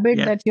of habit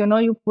Yes. that,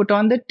 you put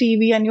on the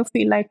TV and you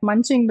feel like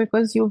munching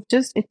because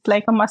it's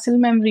like a muscle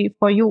memory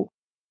for you.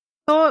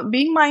 So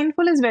being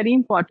mindful is very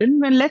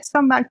important. When let's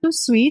come back to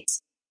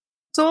sweets.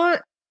 So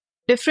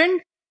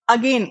different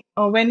again,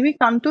 when we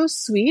come to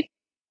sweet,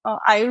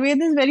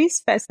 Ayurveda is very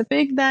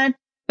specific that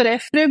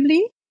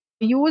preferably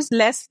use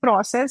less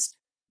processed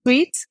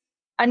sweets.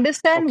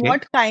 Understand Okay.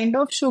 what kind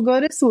of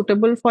sugar is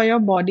suitable for your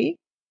body.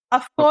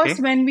 Of course,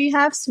 Okay. when we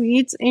have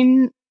sweets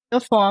in the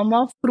form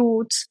of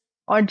fruits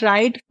or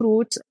dried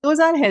fruits, those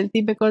are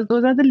healthy because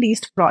those are the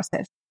least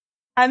processed.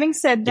 Having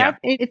said Yeah. that,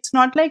 it's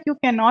not like you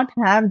cannot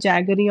have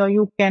jaggery or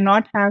you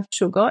cannot have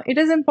sugar. It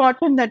is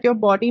important that your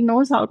body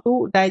knows how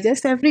to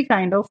digest every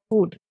kind of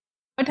food,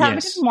 but have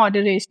it in Yes.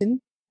 moderation.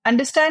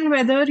 Understand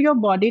whether your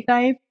body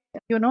type,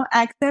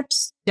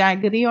 accepts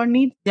jaggery or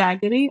needs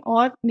jaggery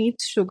or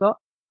needs sugar.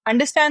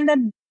 Understand that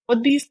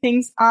both these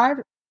things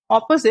are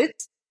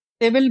opposites.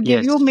 They will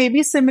give you Yes.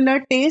 maybe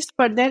similar taste,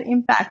 but their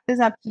impact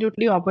is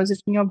absolutely opposite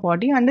in your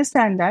body.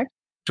 Understand that.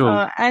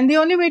 True. And the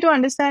only way to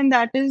understand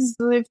that is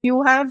if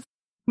you have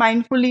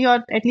mindfully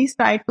or at least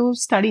try to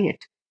study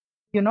it,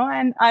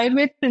 and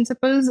Ayurveda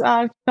principles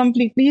are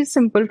completely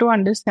simple to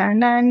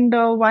understand. And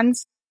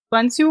once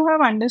you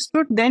have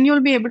understood, then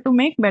you'll be able to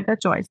make better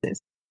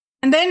choices.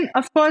 And then,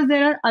 of course,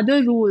 there are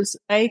other rules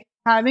like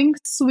having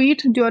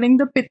sweet during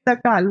the Pitta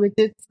Kal, which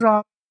is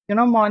from,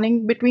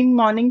 morning, between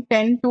morning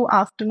 10 to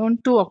afternoon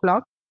 2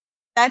 o'clock.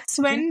 That's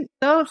Okay. when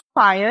the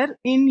fire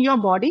in your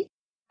body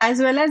as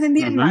well as in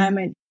the Mm-hmm.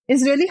 environment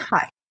is really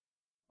high.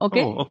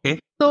 Okay. Oh, okay.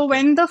 So Okay.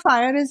 when the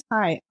fire is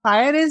high,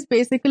 fire is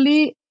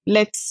basically,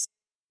 it's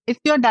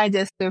your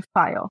digestive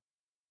fire,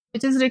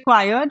 which is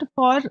required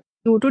for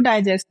you to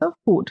digest the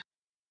food.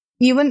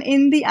 Even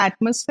in the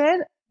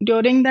atmosphere,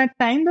 during that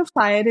time, the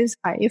fire is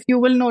high. If you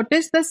will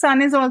notice, the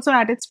sun is also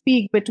at its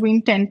peak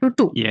between 10 to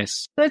 2.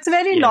 Yes. So it's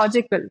very Yes.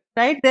 logical,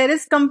 right? There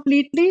is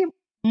completely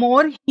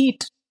more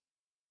heat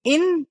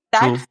in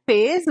that True.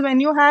 phase. When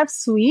you have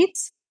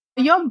sweets,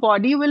 your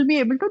body will be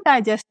able to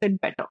digest it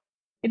better.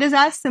 It is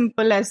as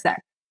simple as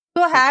that.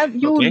 So have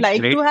you Okay.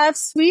 like Great. to have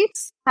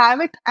sweets,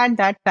 have it at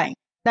that time.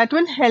 That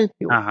will help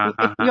you.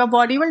 Your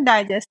body will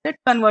digest it,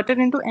 convert it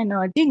into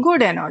energy,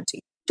 good energy.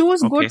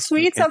 Choose Okay. good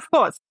sweets, Okay. of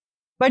course,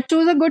 but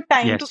choose a good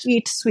time to Yes.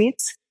 eat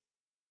sweets.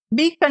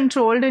 Be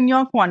controlled in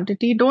your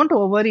quantity. Don't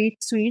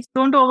overeat sweets.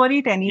 Don't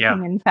overeat anything.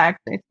 Yeah. In fact,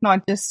 it's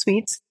not just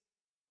sweets.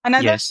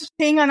 Yes.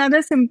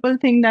 Another simple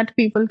thing that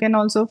people can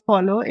also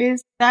follow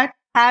is that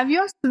have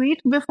your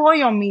sweet before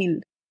your meal.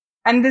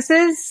 And this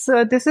is,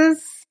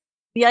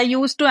 we are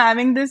used to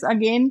having this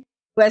again,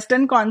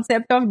 Western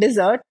concept of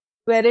dessert,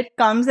 where it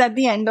comes at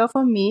the end of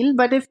a meal.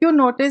 But if you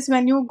notice,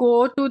 when you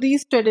go to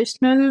these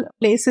traditional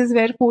places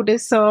where food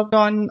is served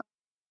on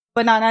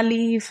banana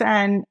leaf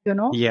and,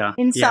 Yeah.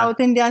 in Yeah. South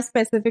India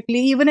specifically,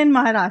 even in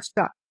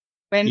Maharashtra,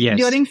 when Yes.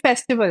 during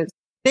festivals,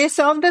 they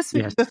serve the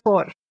sweet Yes.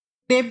 before.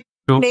 They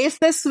True. place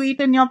the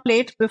sweet in your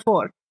plate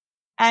before.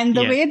 And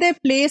the Yes. way they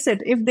place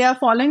it, if they are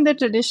following the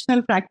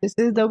traditional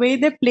practices, the way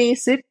they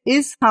place it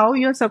is how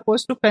you're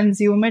supposed to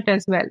consume it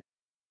as well.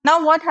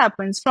 Now, what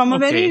happens from a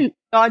Okay. very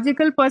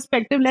logical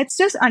perspective? Let's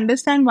just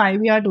understand why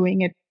we are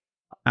doing it.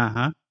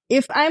 Uh-huh.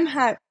 If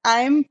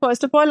I'm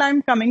first of all,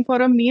 I'm coming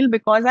for a meal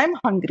because I'm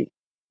hungry,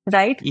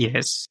 right?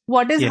 Yes.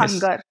 What is Yes.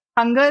 hunger?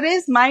 Hunger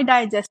is my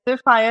digestive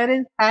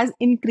fire has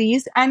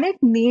increased and it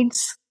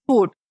needs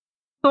food.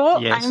 So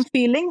Yes. I'm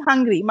feeling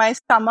hungry. My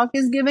stomach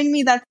is giving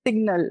me that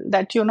signal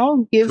that,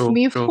 give True.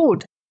 me True.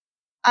 food.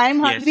 I'm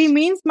hungry Yes.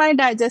 means my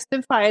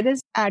digestive fire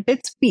is at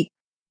its peak.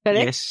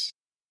 Correct? Yes.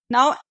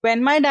 Now,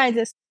 when my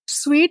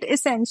sweet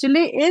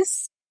essentially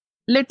is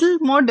little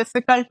more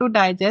difficult to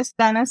digest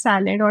than a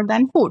salad or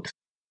than food,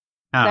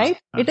 right?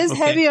 It is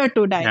Okay. heavier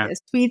to Yeah.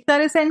 digest. Sweets are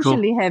True.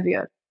 essentially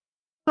heavier.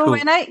 So True.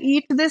 when I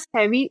eat this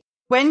heavy,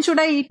 when should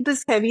I eat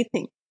this heavy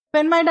thing?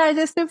 When my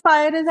digestive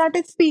fire is at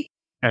its peak.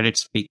 At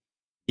its peak.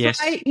 So Yes.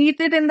 I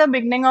eat it in the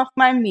beginning of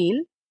my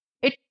meal.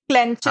 It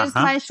clenches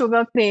Uh-huh. my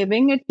sugar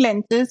craving. It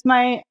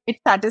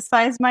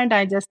satisfies my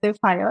digestive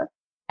fire.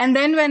 And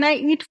then when I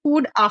eat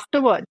food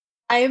afterwards,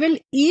 I will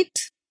eat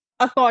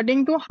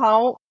according to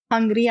how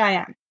hungry I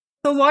am.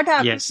 So what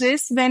happens Yes.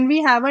 is when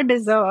we have a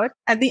dessert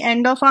at the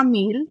end of our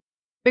meal,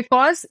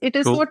 because it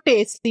is True. so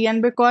tasty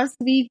and because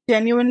we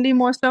genuinely,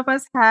 most of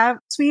us have,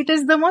 sweet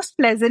is the most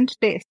pleasant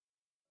taste.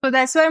 So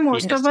that's why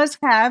most of Yes. us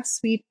have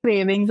sweet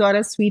cravings or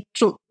a sweet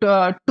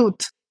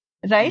tooth,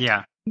 right?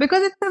 Yeah.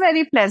 Because it's a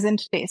very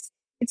pleasant taste.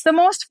 It's the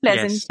most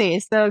pleasant Yes.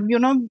 taste.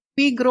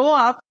 We grow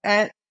up,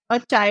 a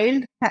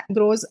child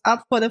grows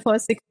up for the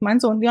first 6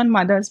 months only on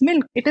mother's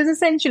milk. It is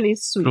essentially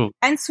sweet. True.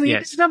 And sweet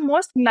Yes. is the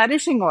most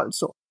nourishing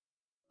also.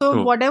 So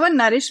True. whatever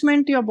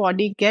nourishment your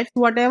body gets,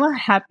 whatever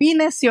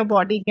happiness your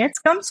body gets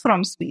comes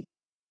from sweet.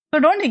 So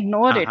don't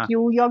ignore it. Uh-huh.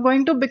 You're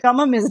going to become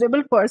a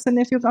miserable person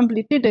if you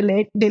completely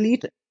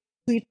delete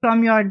sweet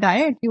from your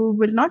diet. You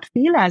will not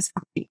feel as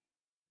happy,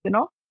 you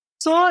know.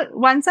 So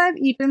once I've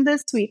eaten the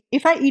sweet,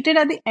 if I eat it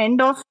at the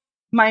end of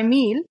my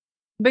meal,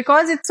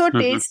 because it's so Mm-hmm.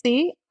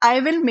 tasty, I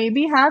will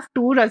maybe have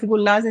 2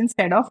 rasgullas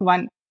instead of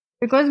one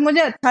because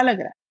मुझे अच्छा लग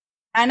रहा है.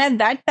 And at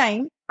that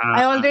time,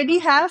 I already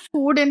have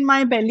food in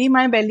my belly.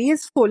 My belly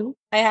is full.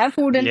 I have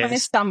food in my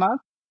Yes.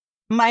 stomach.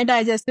 My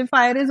digestive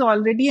fire is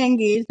already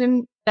engaged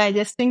in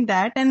digesting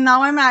that, and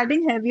now I'm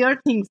adding heavier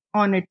things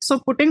on it, so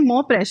putting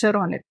more pressure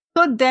on it.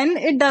 So then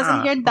it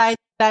doesn't get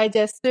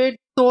digested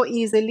so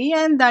easily,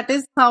 and that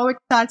is how it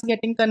starts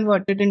getting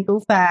converted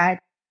into fat,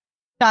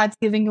 starts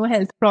giving you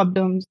health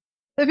problems.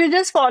 So if you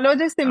just follow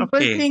this simple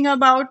Okay. thing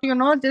about,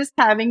 just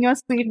having your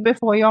sweet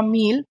before your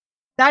meal,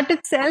 that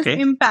itself Okay.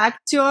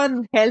 impacts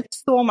your health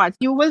so much.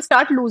 You will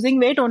start losing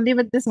weight only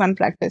with this one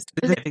practice.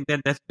 I think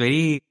that's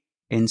very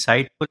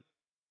insightful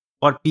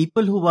for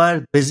people who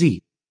are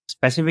busy,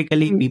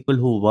 specifically people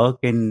who work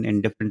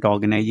in different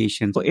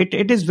organizations. So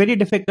it is very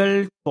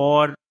difficult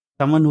for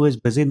someone who is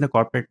busy in the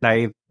corporate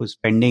life, who's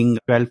spending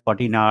 12,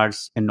 14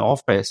 hours in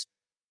office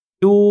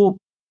to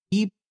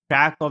keep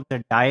track of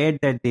the diet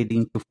that they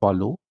need to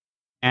follow.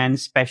 And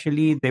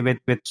especially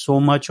with so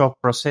much of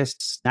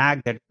processed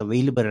snack that's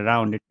available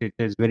around, it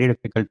is very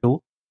difficult to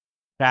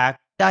track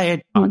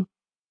diet.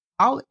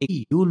 how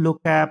you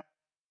look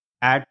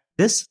at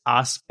this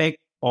aspect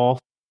of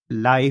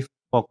life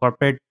for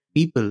corporate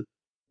people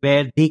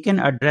where they can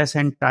address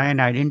and try and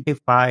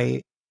identify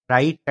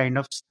right kind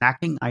of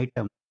snacking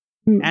item.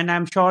 And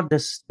I'm sure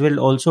this will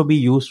also be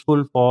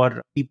useful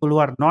for people who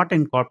are not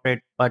in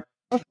corporate but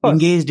Of course.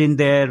 engaged in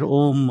their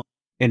own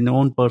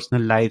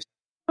personal lives.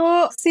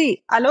 So,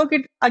 see, Alok,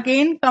 it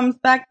again comes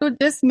back to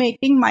just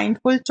making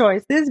mindful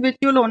choices, which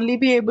you'll only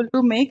be able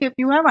to make if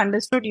you have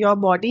understood your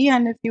body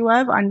and if you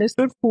have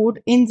understood food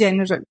in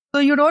general.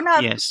 So, you don't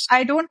have, Yes.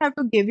 I don't have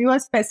to give you a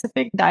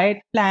specific diet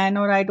plan,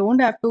 or I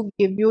don't have to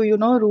give you,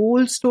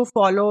 rules to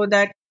follow,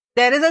 that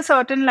there is a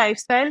certain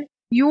lifestyle.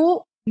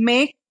 You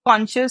make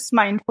conscious,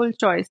 mindful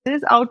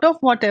choices out of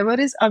whatever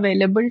is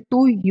available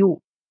to you.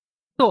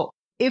 So,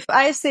 if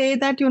I say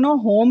that,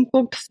 home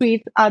cooked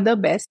sweets are the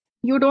best,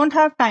 you don't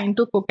have time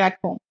to cook at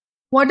home.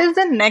 What is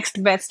the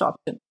next best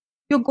option?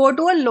 You go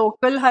to a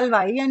local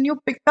halwai and you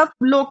pick up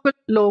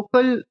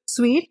local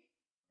sweet,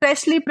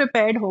 freshly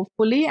prepared,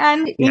 hopefully,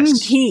 and in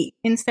Yes. ghee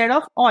instead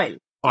of oil.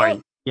 Oil.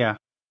 So Yeah.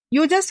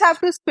 you just have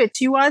to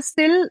switch. You are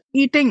still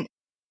eating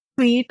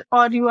sweet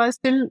or you are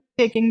still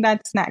taking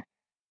that snack.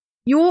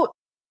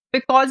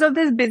 Because of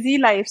this busy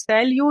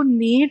lifestyle, you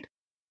need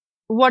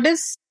what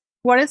is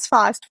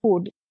fast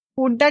food?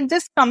 Food that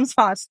just comes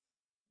fast.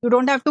 You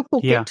don't have to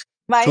cook Yeah. it.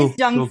 Why True, is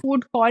junk true.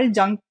 food called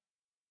junk?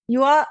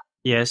 You are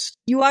Yes.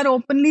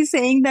 openly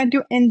saying that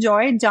you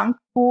enjoy junk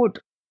food.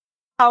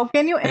 How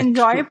can you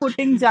enjoy True.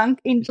 putting junk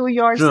into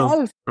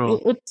yourself? True.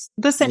 It's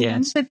the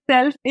sentence Yes.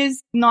 itself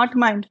is not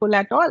mindful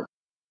at all.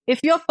 If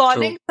you're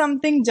calling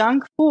something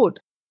junk food,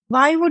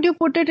 why would you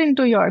put it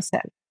into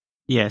yourself?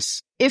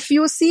 Yes. If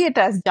you see it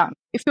as junk,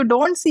 if you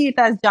don't see it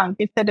as junk,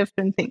 it's a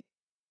different thing.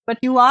 But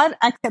you are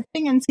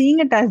accepting and seeing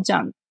it as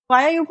junk.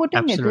 Why are you putting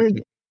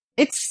Absolutely. it?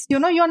 It's,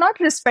 you're not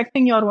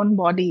respecting your own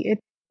body. It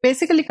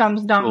basically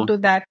comes down True. to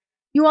that.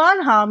 You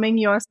are harming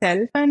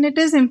yourself and it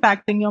is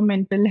impacting your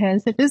mental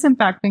health. It is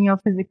impacting your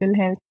physical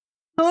health.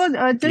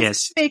 So just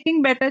Yes.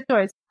 making better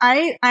choice.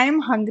 I am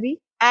hungry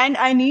and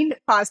I need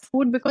fast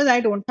food because I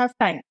don't have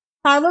time.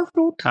 Have a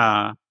fruit,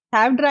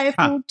 have dry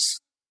fruits.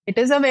 It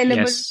is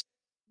available. Yes.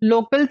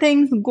 Local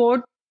things,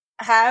 go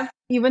have,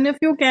 even if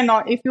you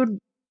cannot, if you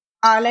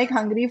are like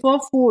hungry for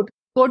food,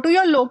 go to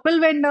your local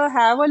vendor,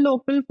 have a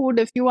local food.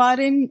 If you are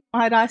in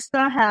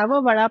Maharashtra, have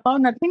a vada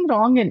pav, nothing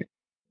wrong in it.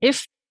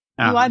 If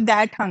you are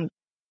that hungry.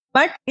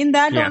 But in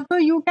that Yeah.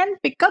 also, you can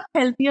pick up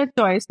healthier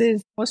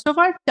choices. Most of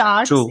our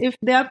charts, True. if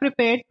they are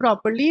prepared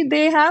properly,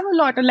 they have a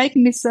lot of like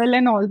missile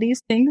and all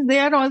these things. They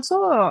are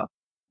also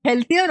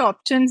healthier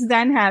options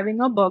than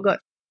having a burger.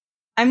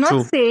 I'm not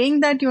True. saying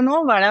that,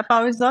 vada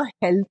pav is a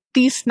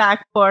healthy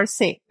snack per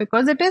se,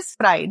 because it is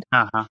fried.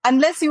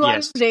 Unless you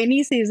Yes. are in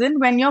rainy season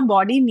when your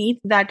body needs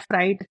that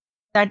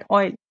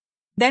oil,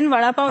 then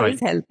vada pav Oil. is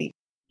healthy.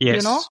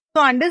 Yes. So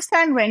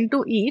understand when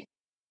to eat.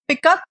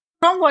 Pick up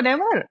from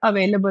whatever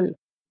available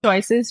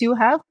choices you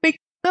have. Pick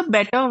the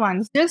better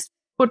ones. Just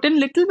put in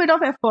little bit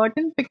of effort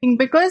in picking,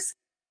 because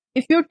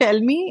if you tell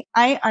me,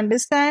 I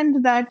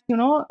understand that,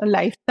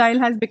 lifestyle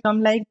has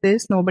become like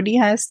this. Nobody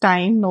has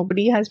time.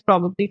 Nobody has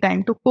probably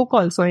time to cook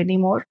also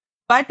anymore.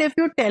 But if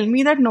you tell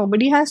me that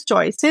nobody has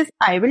choices,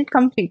 I will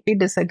completely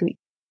disagree.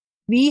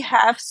 We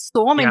have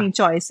so many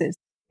choices.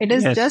 It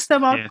is just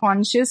about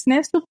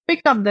consciousness to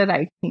pick up the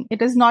right thing.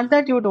 It is not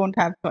that you don't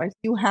have choice.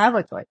 You have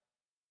a choice.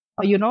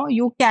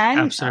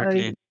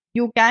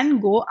 You can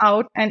go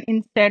out and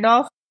instead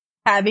of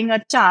having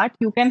a chaat,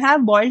 you can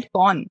have boiled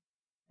corn.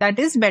 That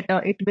is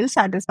better. It will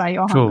satisfy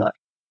your hunger.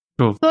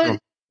 True. So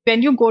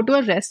when you go to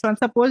a restaurant,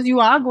 suppose you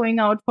are going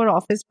out for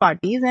office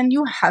parties and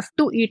you have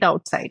to eat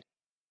outside.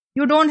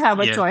 You don't have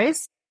a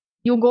choice.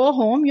 You go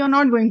home, you're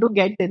not going to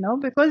get dinner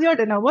because your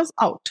dinner was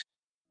out.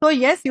 So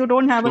yes, you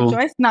don't have a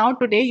choice. Now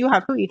today you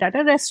have to eat at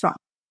a restaurant.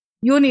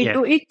 You need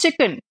to eat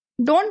chicken.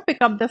 Don't pick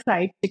up the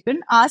fried chicken.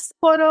 Ask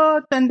for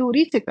a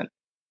tandoori chicken.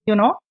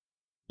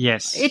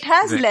 Yes. It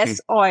has less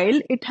oil.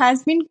 It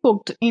has been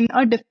cooked in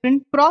a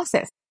different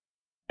process.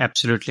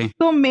 Absolutely.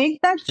 So make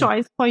that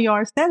choice for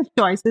yourself.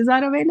 Choices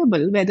are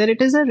available, whether it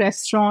is a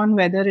restaurant,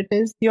 whether it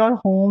is your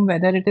home,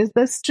 whether it is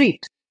the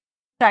street.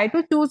 Try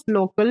to choose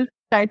local.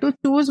 Try to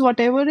choose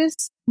whatever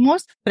is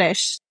most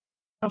fresh,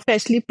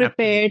 freshly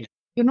prepared.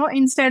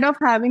 Instead of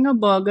having a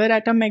burger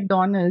at a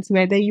McDonald's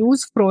where they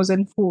use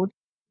frozen food,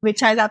 which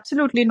has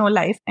absolutely no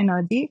life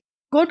energy,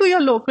 go to your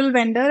local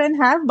vendor and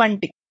have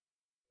bunting.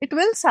 It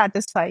will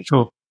satisfy.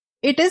 True.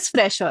 It is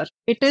fresher.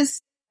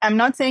 I'm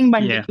not saying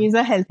bunting is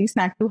a healthy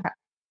snack to have.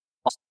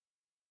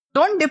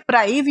 Don't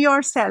deprive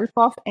yourself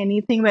of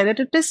anything, whether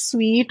it is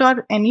sweet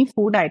or any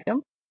food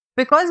item,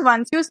 because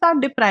once you start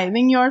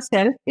depriving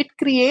yourself, it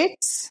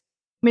creates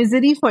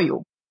misery for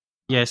you.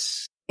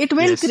 Yes. It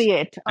will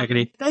create.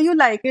 Agree. Whether you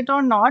like it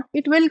or not,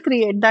 it will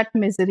create that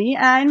misery.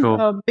 And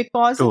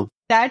because of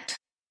that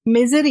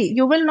misery,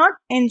 you will not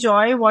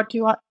enjoy what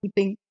you are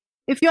eating.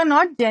 If you're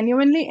not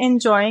genuinely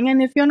enjoying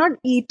and if you're not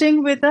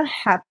eating with a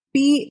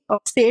happy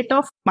state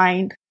of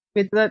mind,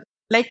 with the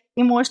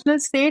emotional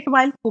state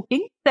while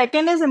cooking.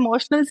 Second is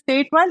emotional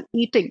state while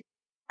eating.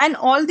 And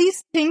all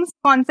these things,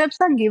 concepts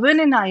are given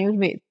in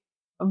Ayurveda.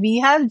 We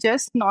have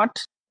just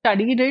not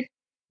studied it,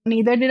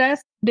 neither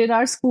did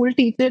our school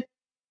teach it.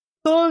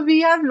 So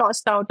we have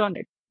lost out on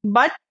it.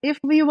 But if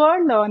we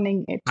were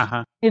learning it,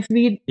 Uh-huh. if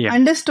we Yeah.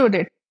 understood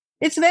it,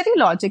 it's very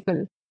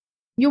logical.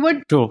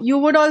 True. You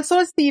would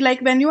also see,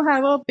 like when you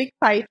have a big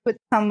fight with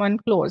someone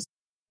close,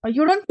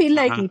 you don't feel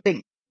like Uh-huh.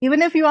 eating.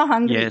 Even if you are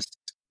hungry, Yes.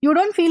 you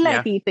don't feel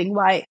like Yeah. eating.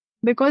 Why?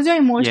 Because your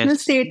emotional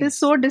Yes. state is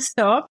so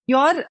disturbed,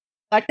 your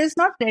gut is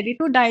not ready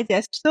to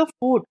digest the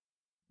food.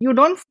 You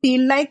don't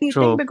feel like eating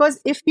True.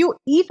 because if you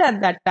eat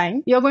at that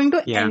time, you're going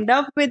to Yeah. end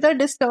up with a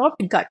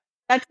disturbed gut.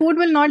 That food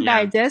will not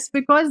Yeah. digest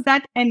because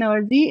that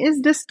energy is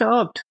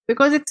disturbed.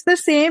 Because it's the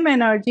same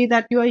energy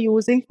that you are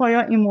using for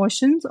your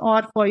emotions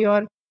or for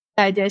your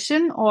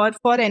digestion or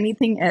for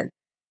anything else.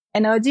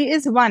 Energy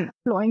is one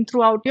flowing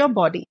throughout your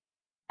body,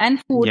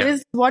 and food Yeah.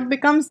 is what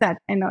becomes that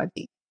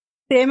energy.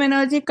 Same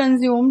energy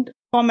consumed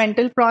for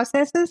mental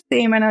processes,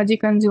 same energy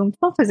consumed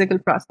for physical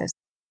processes.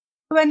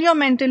 When you're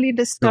mentally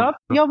True. disturbed,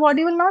 True. your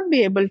body will not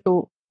be able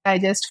to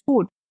digest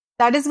food.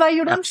 That is why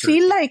you don't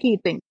feel Absolutely. like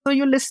eating. So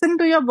you listen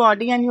to your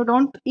body and you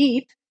don't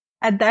eat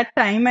at that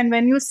time. And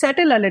when you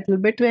settle a little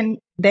bit, when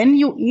then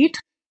you eat,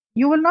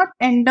 you will not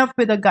end up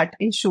with a gut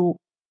issue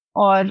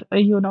or,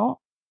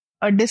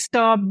 a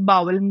disturbed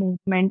bowel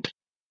movement.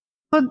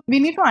 So we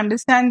need to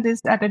understand this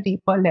at a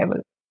deeper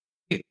level.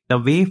 The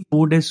way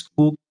food is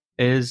cooked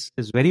is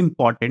very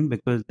important,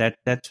 because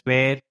that's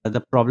where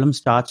the problem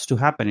starts to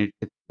happen.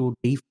 It's too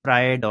deep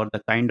fried, or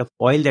the kind of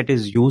oil that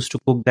is used to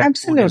cook that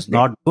food is Absolutely.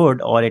 not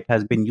good, or it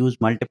has been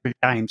used multiple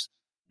times.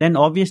 Then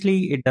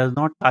obviously it does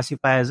not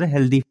classify as a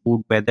healthy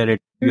food, whether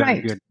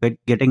Right. you're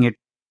getting it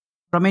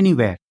from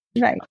anywhere.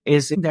 Right.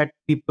 Is that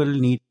people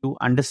need to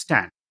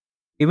understand.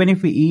 Even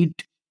if we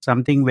eat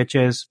something which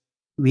is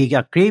we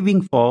are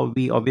craving for,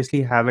 we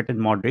obviously have it in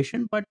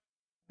moderation, but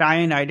try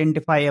and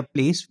identify a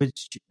place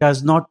which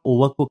does not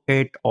overcook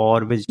it,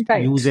 or which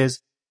Right.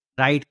 uses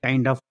right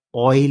kind of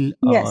oil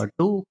Yes.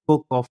 to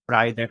cook or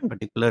fry that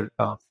particular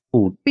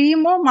food. Be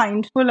more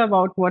mindful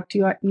about what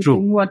you are True.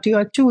 eating, what you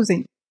are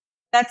choosing.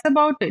 That's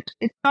about it.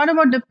 It's not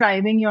about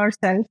depriving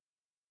yourself.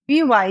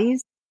 Be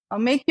wise.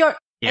 Make your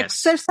Yes.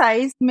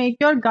 exercise, make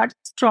your gut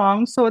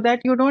strong so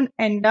that you don't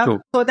end up,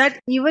 True. so that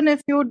even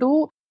if you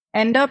do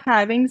end up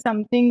having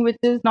something which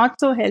is not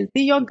so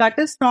healthy, your gut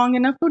is strong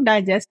enough to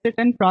digest it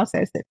and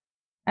process it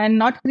and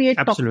not create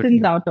Absolutely.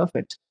 toxins out of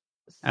it.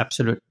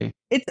 Absolutely.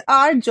 It's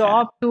our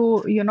job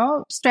to,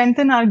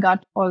 strengthen our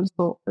gut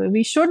also.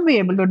 We should be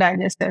able to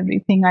digest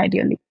everything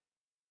ideally.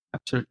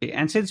 Absolutely.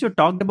 And since you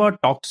talked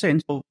about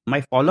toxins, so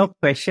my follow-up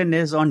question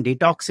is on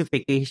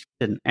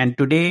detoxification. And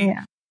today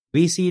Yeah.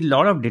 we see a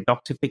lot of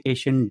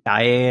detoxification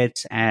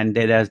diets, and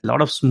there's a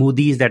lot of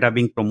smoothies that are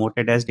being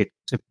promoted as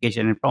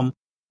detoxification. And from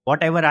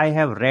whatever I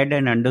have read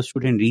and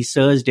understood and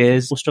researched,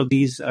 is most of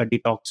these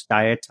detox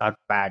diets are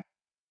bad.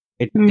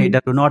 They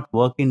do not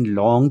work in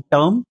long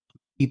term.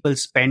 People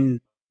spend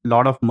a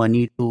lot of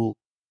money to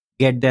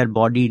get their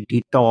body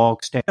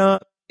detoxed.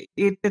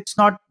 It's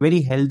not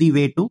very healthy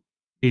way to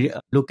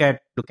look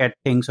at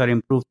things or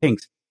improve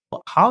things.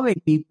 How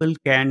people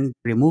can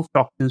remove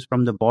toxins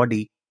from the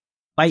body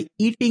by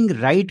eating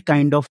right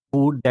kind of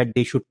food that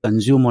they should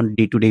consume on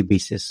day-to-day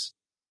basis?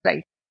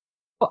 Right.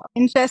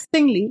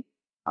 Interestingly,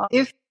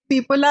 if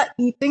people are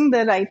eating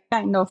the right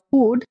kind of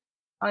food,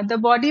 the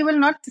body will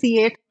not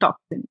create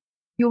toxins.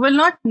 You will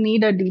not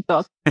need a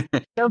detox.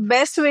 The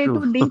best way to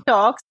True.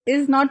 detox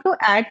is not to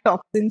add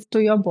toxins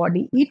to your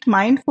body. Eat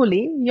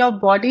mindfully. Your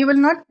body will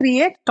not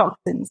create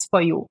toxins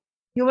for you.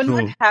 You will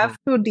not True. have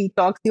to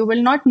detox. You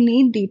will not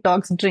need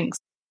detox drinks.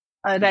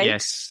 Right?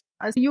 Yes.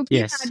 So you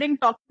keep Yes. adding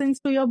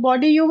toxins to your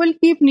body, you will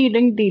keep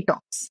needing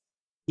detox.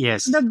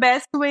 Yes. The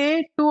best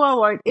way to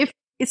avoid, if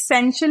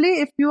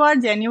you are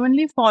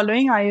genuinely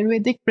following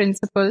Ayurvedic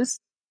principles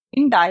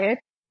in diet,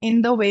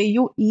 in the way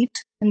you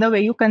eat, in the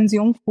way you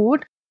consume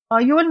food,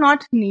 you will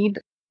not need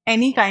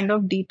any kind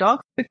of detox,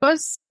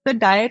 because the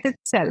diet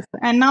itself,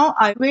 and now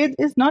Ayurveda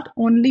is not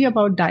only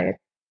about diet,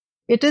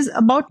 it is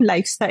about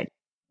lifestyle.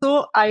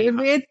 So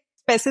Ayurveda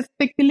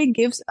specifically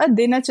gives a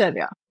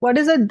dinacharya. What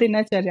is a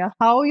dinacharya?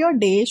 How your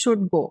day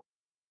should go.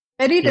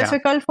 Very Yeah.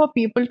 difficult for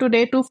people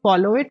today to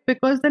follow it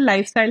because the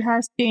lifestyle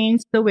has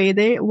changed, the way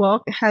they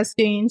work has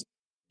changed,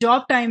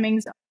 job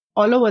timings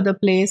all over the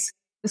place.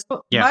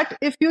 So, Yeah. but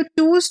if you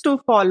choose to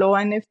follow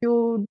and if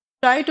you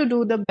try to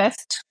do the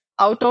best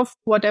out of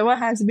whatever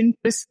has been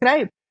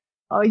prescribed,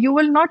 you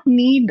will not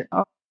need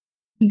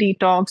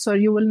detox, or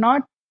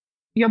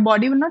your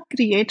body will not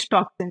create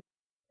toxins.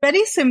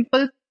 Very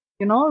simple,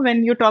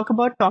 when you talk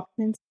about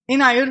toxins. In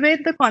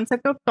Ayurveda, the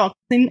concept of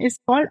toxin is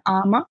called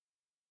ama.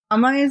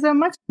 Ama is a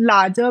much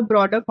larger,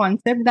 broader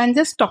concept than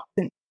just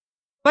toxin.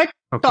 But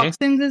Okay.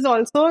 toxins is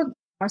also,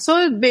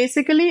 so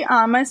basically,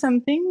 ama is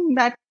something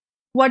that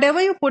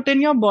whatever you put in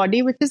your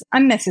body which is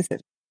unnecessary,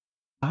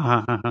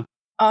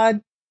 uh,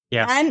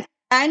 Yeah.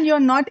 and you're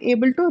not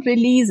able to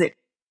release it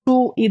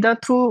through either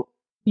through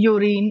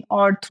urine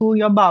or through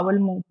your bowel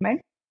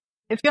movement,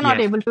 if you're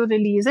not able to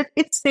release it,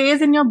 it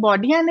stays in your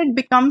body and it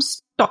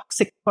becomes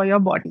toxic for your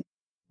body.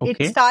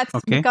 It starts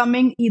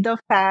becoming either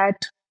fat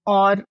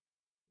or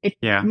it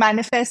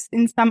manifests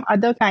in some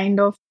other kind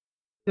of,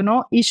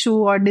 issue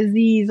or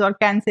disease or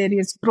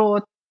cancerous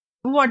growth,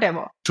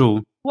 whatever.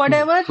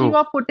 Whatever you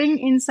are putting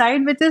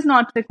inside which is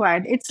not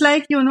required. It's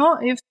like,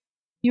 if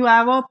you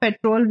have a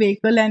petrol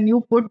vehicle and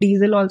you put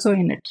diesel also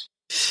in it.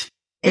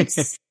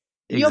 It's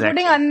you're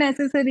putting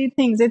unnecessary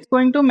things. It's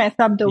going to mess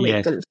up the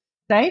vehicle,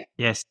 right?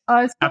 Yes,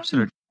 so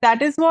absolutely.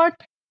 That is what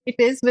it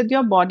is with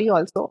your body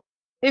also.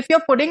 If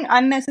you're putting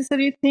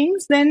unnecessary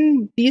things,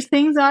 then these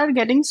things are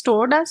getting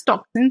stored as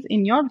toxins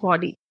in your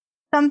body.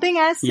 Something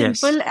as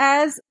simple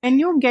as when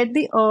you get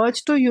the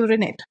urge to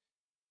urinate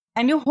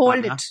and you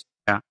hold it.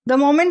 The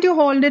moment you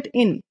hold it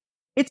in,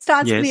 it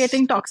starts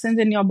creating toxins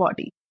in your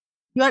body.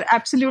 You are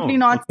absolutely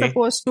not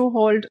supposed to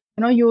hold,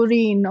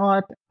 urine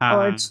or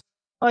urge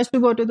to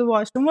go to the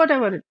washroom,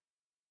 whatever it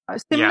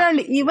is.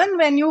 Similarly, even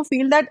when you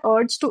feel that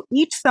urge to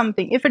eat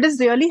something, if it is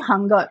really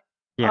hunger,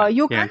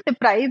 you can't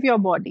deprive your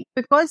body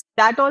because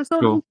that also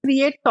will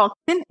create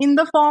toxin in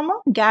the form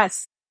of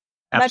gas.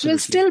 That will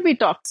still be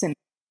toxin,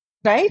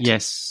 right?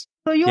 Yes.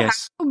 So you have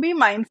to be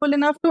mindful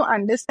enough to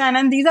understand.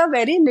 And these are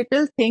very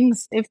little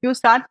things. If you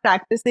start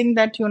practicing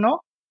that,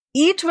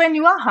 eat when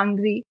you are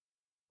hungry,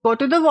 go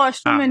to the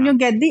washroom when you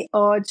get the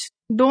urge.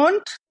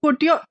 Don't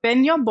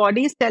when your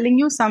body is telling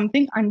you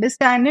something,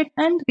 understand it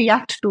and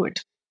react to it.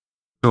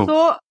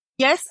 So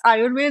yes,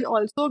 Ayurveda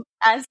also,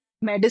 as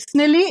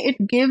medicinally,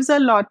 it gives a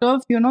lot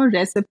of,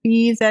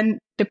 recipes, and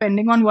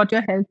depending on what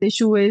your health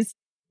issue is,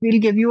 we'll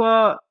give you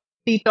a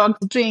detox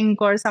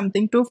drink or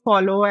something to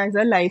follow as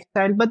a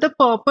lifestyle. But the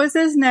purpose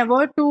is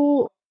never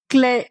to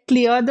clear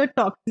the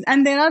toxins.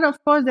 And there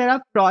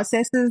are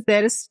processes.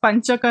 There is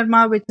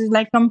panchakarma, which is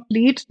like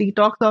complete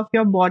detox of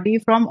your body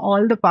from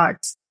all the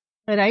parts.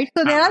 Right.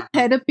 So there are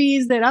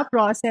therapies, there are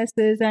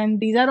processes, and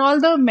these are all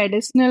the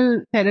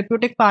medicinal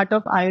therapeutic part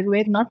of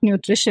Ayurveda, not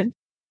nutrition.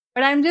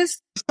 But I'm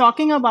just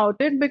talking about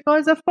it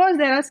because, of course,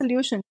 there are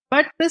solutions.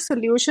 But the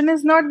solution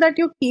is not that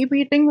you keep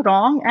eating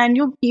wrong and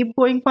you keep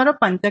going for a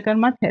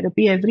panchakarma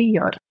therapy every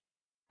year.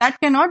 That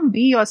cannot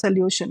be your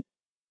solution.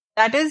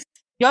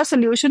 Your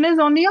solution is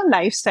only your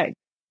lifestyle.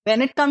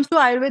 When it comes to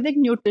Ayurvedic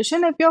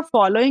nutrition, if you're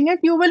following it,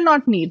 you will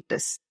not need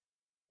this.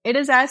 It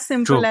is as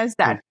simple as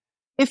that.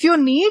 If you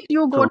need,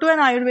 you go to an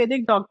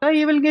Ayurvedic doctor,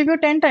 he will give you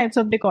 10 types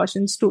of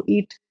decoctions to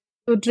eat,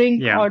 to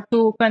drink, or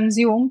to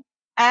consume.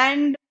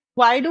 And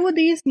why do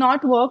these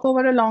not work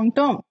over a long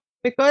term?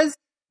 Because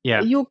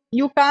you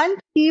can't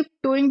keep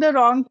doing the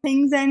wrong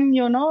things and,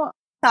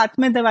 saath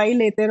mein dawai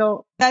lete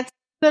raho. That's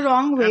the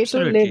wrong way to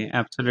live.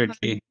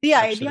 Absolutely. The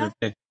idea,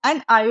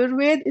 and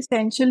Ayurveda,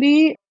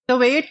 essentially, the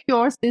way it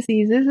cures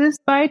diseases is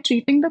by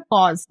treating the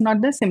cause,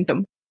 not the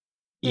symptom.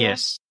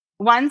 Yes.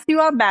 Once you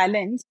are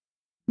balanced,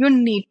 you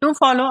need to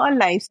follow a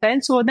lifestyle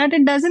so that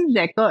it doesn't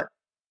recur.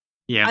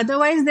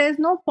 Otherwise, there's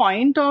no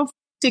point of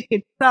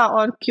chikitsa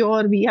or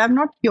cure. We have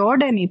not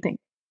cured anything.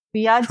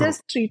 We are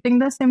just treating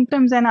the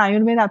symptoms, and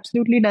Ayurveda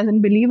absolutely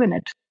doesn't believe in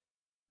it.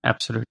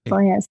 Absolutely. So,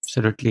 yes.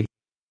 Absolutely.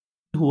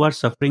 Who are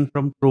suffering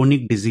from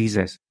chronic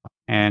diseases,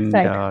 and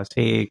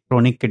say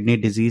chronic kidney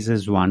disease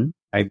is one,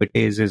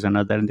 diabetes is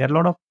another, and there are a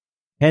lot of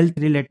health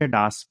related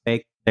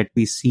aspects that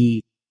we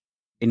see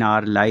in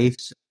our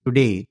lives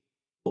today.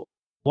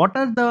 What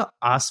are the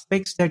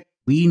aspects that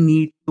we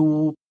need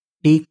to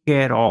take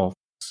care of,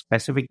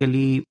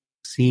 specifically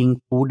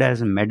seeing food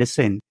as a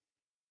medicine,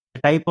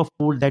 the type of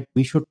food that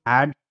we should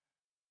add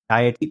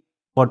diet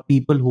for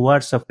people who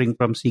are suffering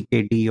from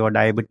CKD or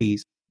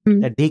diabetes,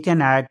 that they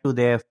can add to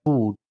their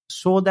food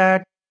so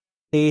that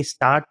they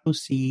start to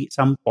see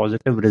some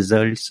positive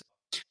results?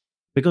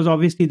 Because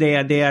obviously they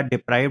are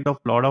deprived of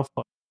a lot of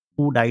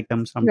food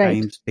items.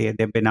 Sometimes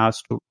they've been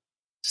asked to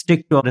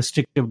stick to a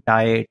restrictive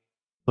diet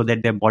so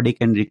that their body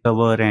can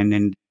recover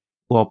and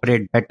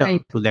cooperate better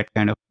to that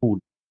kind of food.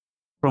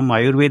 From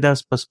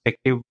Ayurveda's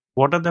perspective,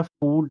 what are the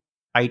food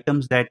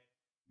items that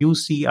you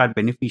see are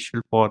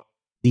beneficial for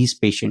these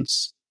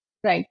patients?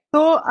 Right.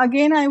 So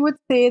again, I would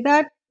say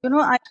that,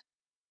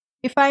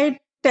 if I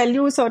tell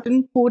you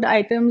certain food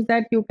items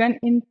that you can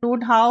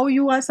include, how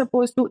you are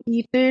supposed to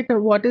eat it, or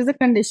what is the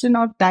condition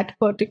of that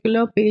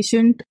particular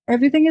patient,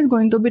 everything is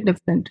going to be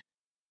different.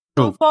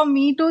 So for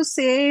me to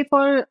say,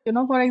 for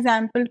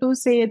example, to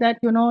say that,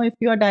 if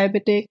you are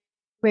diabetic,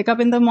 wake up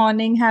in the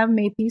morning, have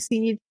methi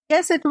seeds,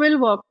 yes, it will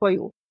work for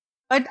you.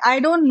 But I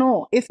don't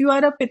know, if you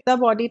are a pitta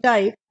body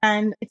type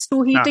and it's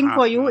too heating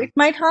for you, it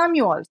might harm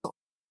you also.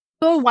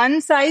 So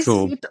one size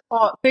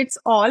fits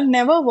all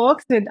never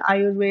works with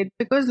Ayurveda,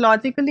 because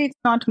logically it's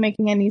not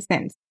making any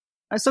sense.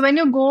 So when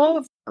you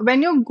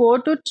go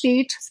to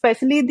treat,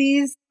 especially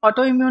these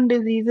autoimmune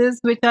diseases,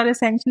 which are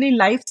essentially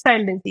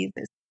lifestyle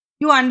diseases,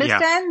 you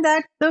understand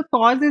that the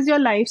cause is your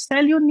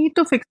lifestyle. You need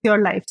to fix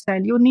your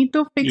lifestyle. You need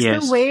to fix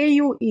the way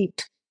you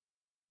eat.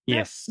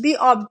 Yes. The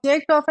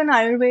object of an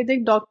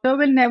Ayurvedic doctor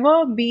will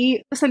never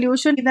be a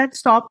solution that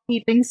stop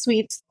eating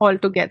sweets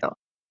altogether.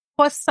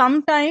 For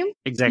some time,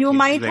 you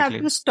might have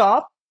to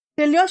stop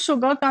till your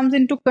sugar comes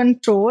into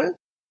control.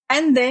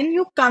 And then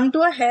you come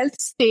to a health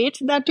state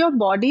that your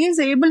body is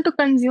able to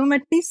consume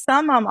at least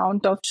some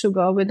amount of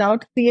sugar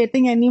without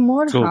creating any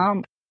more True.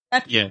 harm.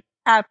 That Yeah.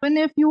 happen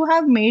if you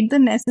have made the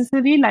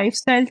necessary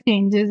lifestyle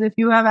changes, if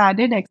you have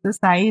added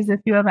exercise, if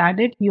you have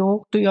added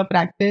yoga to your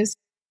practice.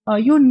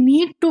 You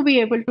need to be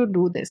able to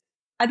do this.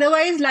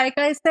 Otherwise, like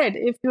I said,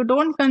 if you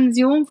don't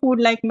consume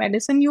food like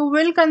medicine, you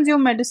will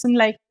consume medicine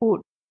like food.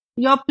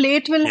 Your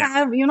plate will Yeah.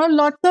 have,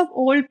 lots of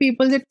old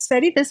people. It's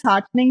very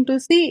disheartening to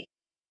see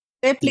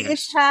their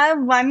plates Yes.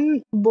 have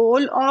one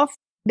bowl of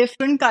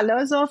different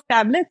colors of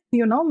tablets,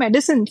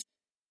 medicines.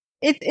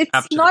 It's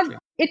not Absolutely.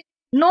 it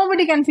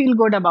nobody can feel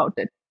good about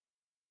it.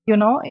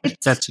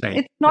 It's That's right.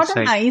 it's not That's a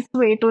right. nice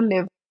way to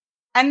live.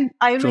 And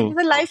Ayurveda True.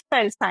 is a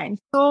lifestyle science.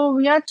 So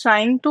we are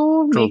trying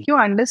to make True. you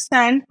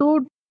understand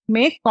to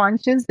make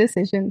conscious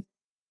decisions.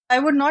 I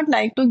would not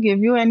like to give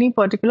you any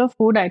particular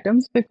food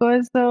items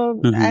because,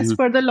 as Mhm.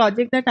 per the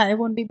logic that I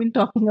have only been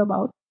talking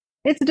about,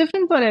 it's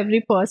different for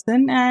every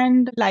person,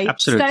 and lifestyle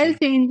Absolutely.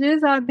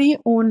 changes are the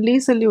only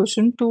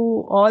solution to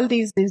all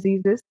these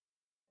diseases,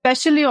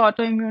 especially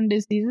autoimmune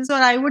diseases,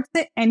 or I would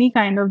say any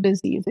kind of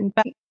disease. In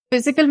fact,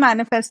 physical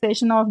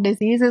manifestation of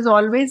disease is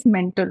always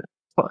mental.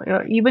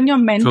 Even your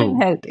mental True.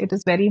 health, it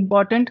is very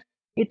important.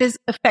 It is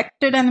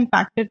affected and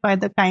impacted by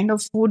the kind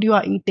of food you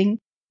are eating,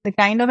 the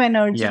kind of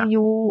energy Yeah.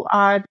 you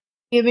are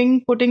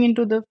giving, putting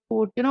into the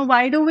food.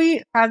 Why do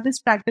we have this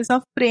practice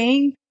of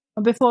praying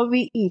before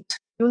we eat?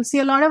 You'll see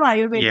a lot of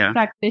Ayurvedic Yeah.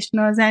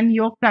 practitioners and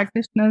yoga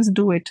practitioners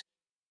do it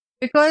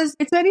because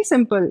it's very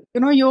simple.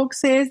 Yoga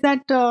says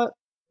that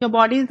your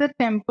body is the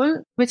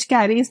temple which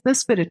carries the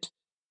spirit,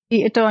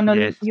 the eternal,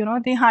 Yes.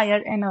 the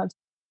higher energy.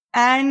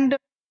 And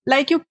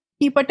like you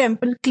keep a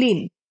temple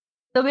clean,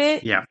 the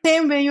way Yeah.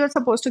 same way you're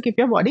supposed to keep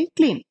your body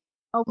clean.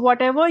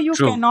 Whatever you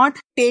True. cannot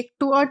take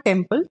to a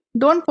temple,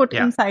 don't put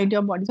Yeah. inside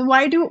your body. So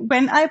why do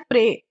when I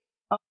pray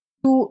uh,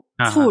 to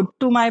Uh-huh. food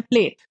to my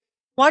plate,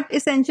 what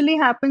essentially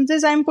happens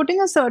is I'm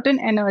putting a certain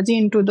energy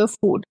into the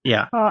food.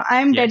 Yeah.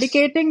 I'm Yes.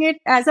 dedicating it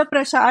as a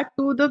prasad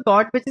to the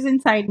god which is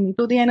inside me,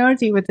 to the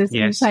energy which is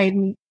Yes. inside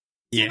me.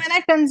 So when Yes.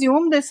 I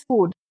consume this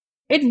food,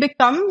 it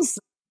becomes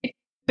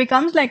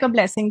like a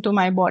blessing to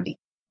my body.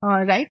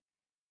 Right?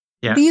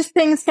 Yeah. These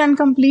things can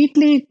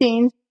completely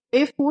change the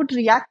way food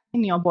reacts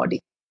in your body.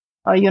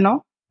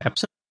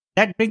 Absolutely.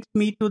 That brings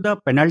me to the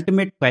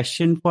penultimate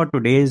question for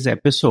today's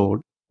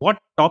episode. What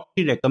top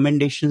three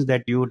recommendations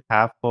that you would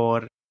have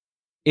for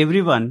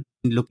everyone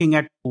looking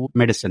at food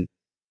medicine?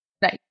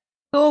 Right.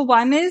 So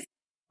one is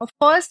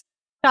first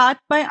start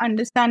by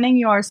understanding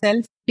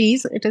yourself,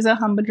 please. It is a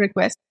humble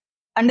request.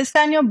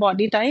 Understand your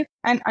body type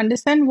and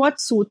understand what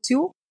suits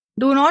you.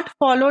 Do not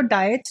follow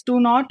diets. Do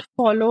not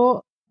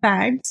follow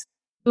fads.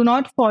 Do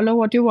not follow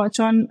what you watch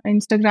on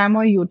Instagram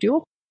or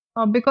YouTube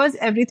because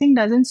everything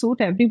doesn't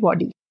suit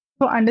everybody.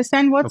 So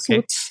understand what Okay.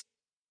 suits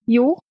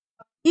you.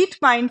 Eat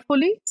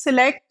mindfully.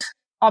 Select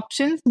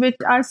options which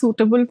are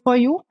suitable for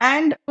you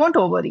and don't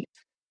overeat.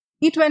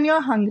 Eat when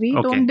you're hungry.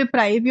 Okay. Don't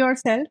deprive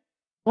yourself.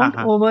 Don't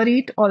Uh-huh.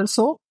 overeat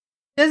also.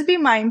 Just be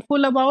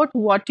mindful about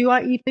what you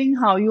are eating,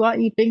 how you are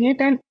eating it,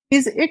 and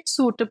is it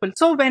suitable?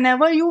 So,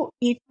 whenever you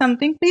eat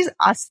something, please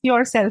ask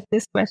yourself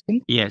this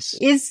question: Yes.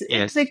 is it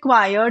Yes.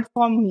 required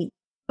for me?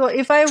 So,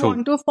 if I True.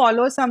 want to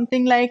follow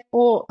something like,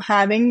 oh,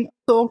 having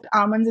soaked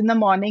almonds in the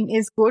morning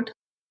is good,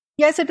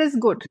 yes, it is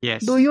good. Do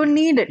Yes. you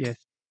need it? Yes.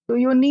 Do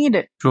you need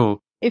it? True.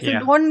 If you Yeah.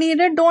 don't need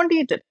it, don't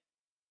eat it.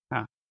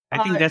 Uh,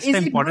 I think that's the Is it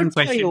good important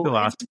for question you? to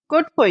Is ask. it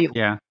good for you?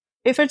 Yeah.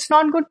 If it's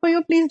not good for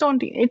you, please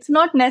don't eat. It's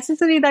not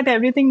necessary that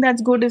everything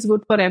that's good is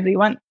good for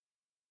everyone.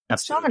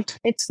 It's Absolutely. not.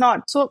 It's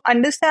not. So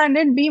understand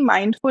it, be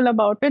mindful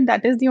about it.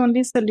 That is the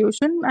only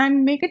solution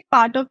and make it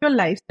part of your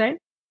lifestyle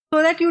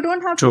so that you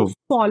don't have to True.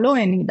 follow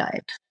any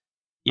diet.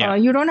 Yeah.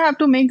 You don't have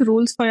to make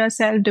rules for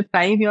yourself,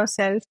 deprive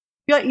yourself.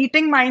 If you're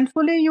eating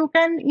mindfully, you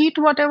can eat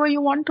whatever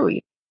you want to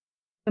eat.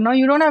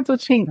 You don't have to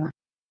think.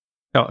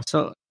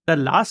 So the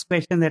last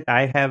question that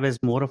I have is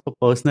more of a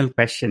personal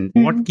question.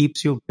 Mhm. What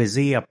keeps you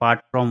busy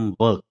apart from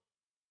work?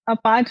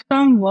 Apart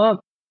from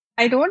work,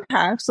 I don't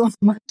have so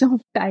much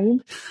of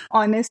time.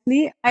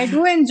 Honestly, I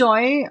do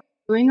enjoy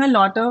doing a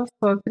lot of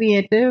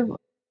creative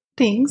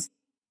things.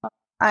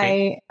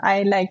 Okay.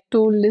 I like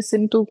to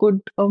listen to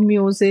good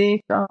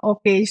music,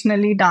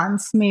 occasionally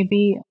dance,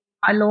 maybe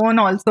alone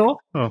also.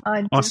 Oh,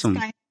 Just awesome.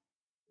 kind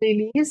of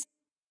release.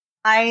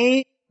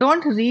 I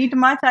don't read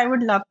much. I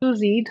would love to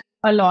read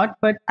a lot,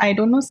 but I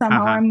don't know.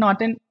 Somehow Uh-huh. I'm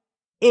not an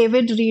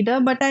avid reader,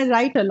 but I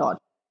write a lot.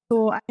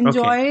 So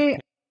Okay.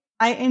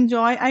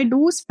 I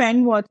do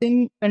spend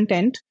watching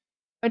content,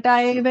 but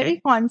I Okay.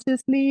 very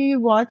consciously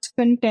watch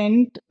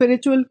content,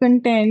 spiritual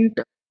content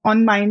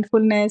on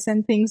mindfulness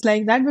and things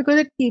like that because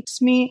it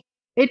keeps me,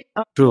 it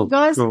True.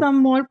 triggers True. some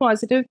more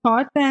positive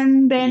thoughts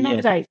and then I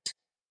Yes. write.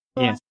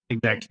 So Yes.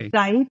 Exactly.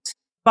 write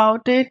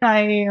about it.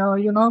 I,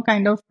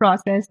 kind of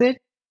process it.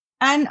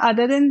 And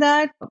other than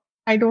that,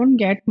 I don't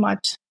get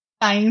much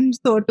time,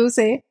 so to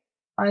say.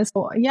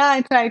 So yeah,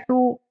 I try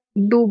to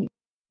do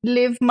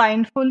live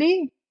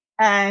mindfully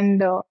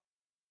and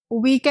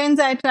weekends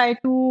I try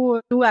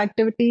to do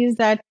activities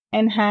that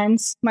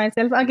enhance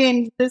myself.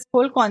 Again, this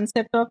whole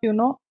concept of,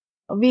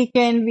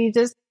 weekend, we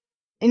just,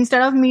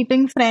 instead of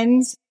meeting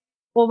friends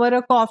over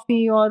a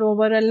coffee or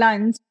over a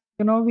lunch,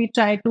 we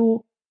try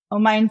to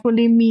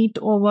mindfully meet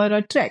over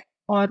a trek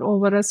or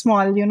over a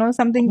small,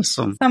 something,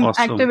 Awesome. some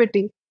Awesome.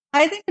 activity.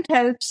 I think it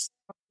helps.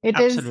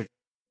 Absolutely.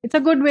 It's a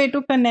good way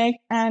to connect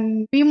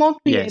and be more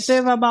Yes.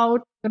 creative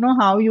about,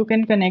 how you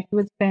can connect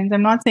with friends.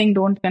 I'm not saying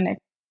don't connect.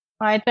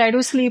 I try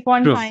to sleep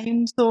on True.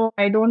 time, so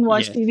I don't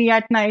watch Yes. TV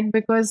at night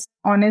because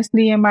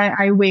honestly,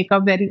 I wake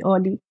up very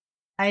early.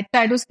 I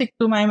try to stick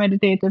to my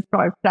meditative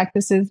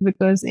practices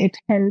because it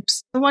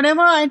helps. So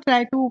whatever I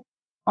try to,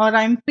 or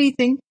I'm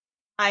preaching,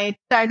 I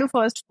try to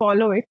first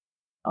follow it.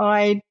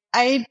 I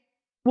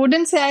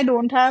wouldn't say I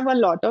don't have a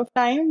lot of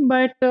time,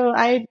 but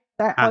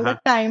all the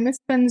time is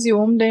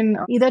consumed in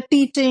either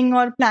teaching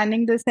or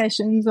planning the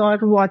sessions or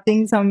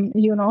watching some,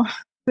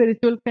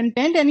 spiritual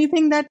content,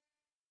 anything that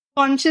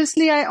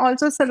consciously I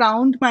also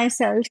surround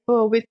myself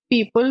with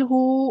people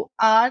who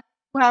have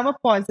a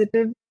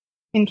positive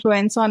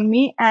influence on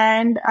me,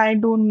 and I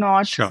do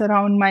not Sure.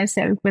 surround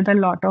myself with a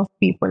lot of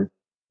people.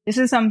 This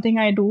is something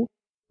I do.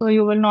 So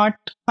you will not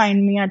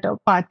find me at a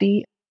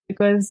party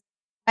because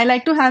I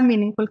like to have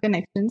meaningful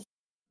connections.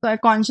 So I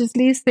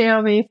consciously stay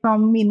away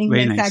from Very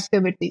meaningless nice.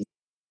 activities.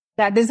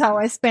 That is how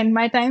I spend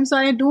my time. So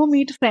I do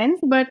meet friends,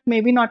 but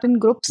maybe not in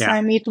groups. Yeah.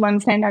 I meet one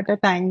friend at a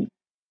time,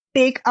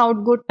 take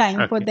out good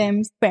time for Okay.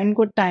 them, spend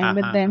good time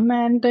with them,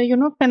 and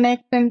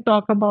connect and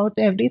talk about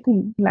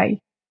everything, life.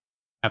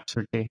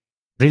 Absolutely.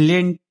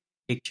 Brilliant,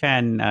 Apeksha,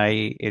 and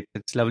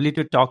it's lovely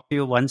to talk to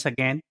you once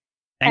again.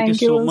 Thank you Thank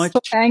so you. much. So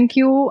thank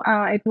you.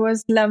 It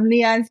was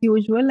lovely as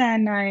usual,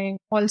 and I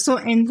also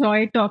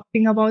enjoy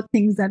talking about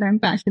things that I'm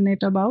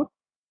passionate about.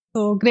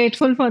 So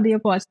grateful for the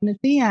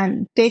opportunity,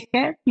 and take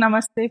care.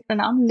 Namaste,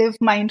 pranam. Live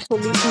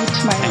mindfully,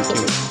 teach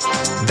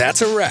mindfully.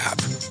 That's a wrap.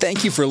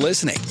 Thank you for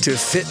listening to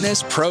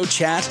Fitness Pro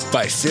Chat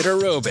by Fit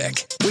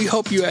Aerobic. We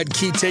hope you had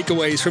key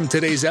takeaways from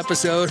today's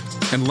episode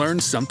and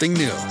learned something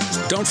new.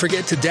 Don't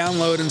forget to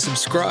download and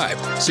subscribe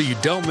so you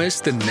don't miss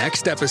the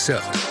next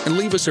episode. And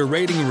leave us a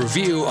rating and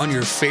review on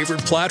your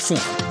favorite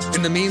platform.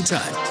 In the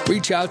meantime,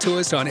 reach out to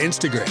us on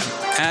Instagram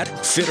at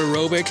Fit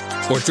Aerobic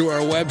or through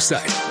our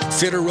website,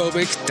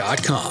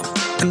 fitaerobic.com.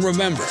 And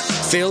remember,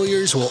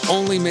 failures will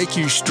only make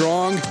you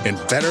strong and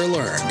better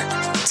learned.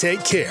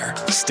 Take care,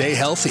 stay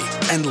healthy,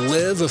 and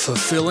live a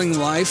fulfilling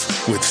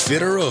life with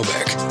Fit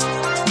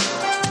Aerobic.